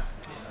space for that.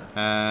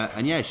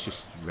 And yeah, it's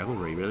just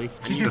revelry, really.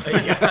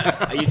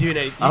 Are you doing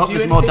it? I hope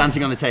there's more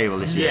dancing on the table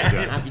this year.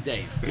 Yeah, happy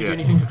days. Do you do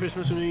anything for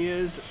Christmas or New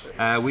Year's?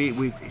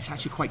 It's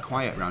actually quite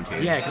quiet around here.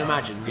 Yeah, I can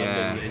imagine.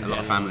 Yeah, London in a lot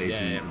of general.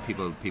 families Yeah, and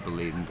people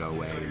leave and go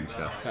away and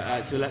stuff.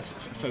 So let's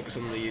focus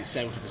on the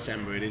 7th of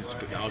December. It is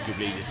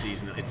arguably the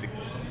seasonal. It's a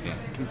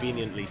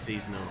conveniently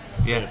seasonal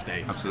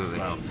birthday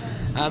absolutely. as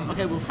well.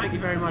 Okay, well, thank you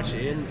very much,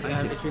 Ian.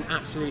 It's been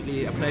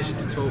absolutely a pleasure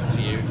to talk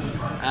to you.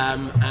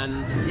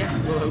 And yeah,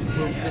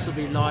 this will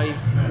be live.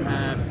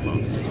 Well,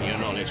 this is for your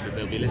knowledge because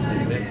they'll be listening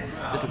to this.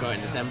 This will go out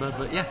in December.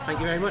 But yeah, thank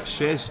you very much.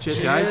 Cheers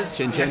guys.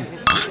 Chin chin. Yeah.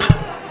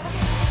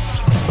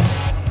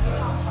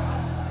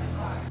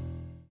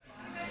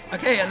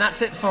 Okay, and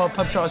that's it for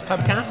Pub Trotters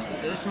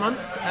Pubcast this month.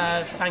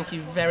 Thank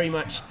you very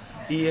much,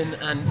 Ian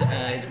and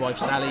his wife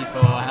Sally,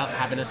 for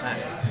having us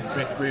at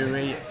Brick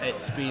Brewery.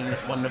 It's been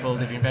wonderful.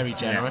 They've been very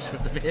generous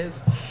with the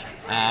beers.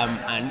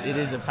 And it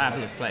is a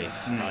fabulous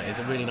place. Right? It's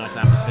a really nice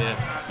atmosphere.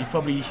 You've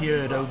probably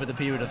heard over the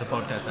period of the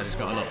podcast that it's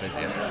got a lot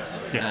busier.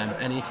 Yeah.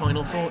 Any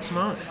final thoughts,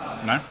 Mark?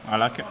 No, I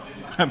like it.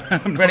 I'm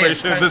not Brilliant. really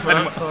sure if Thanks,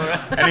 there's Mark, for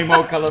any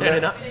more colour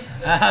turning there.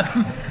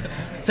 up.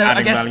 So I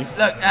Adding guess, value.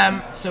 look,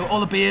 so all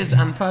the beers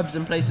and pubs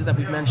and places that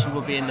we've mentioned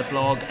will be in the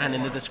blog and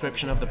in the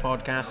description of the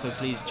podcast, so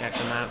please check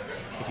them out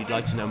if you'd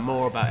like to know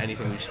more about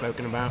anything we've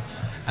spoken about.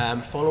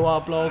 Follow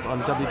our blog on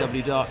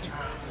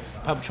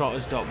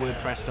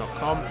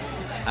www.pubtrotters.wordpress.com.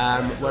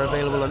 We're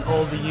available on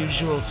all the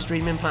usual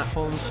streaming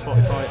platforms,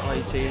 Spotify,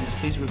 iTunes.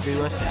 Please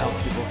review us, it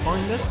helps people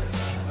find us.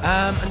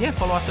 And yeah,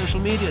 follow our social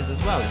medias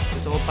as well.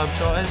 It's all Pub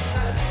Trotters.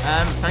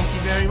 Thank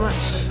you very much.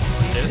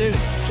 See you soon.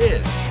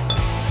 Cheers.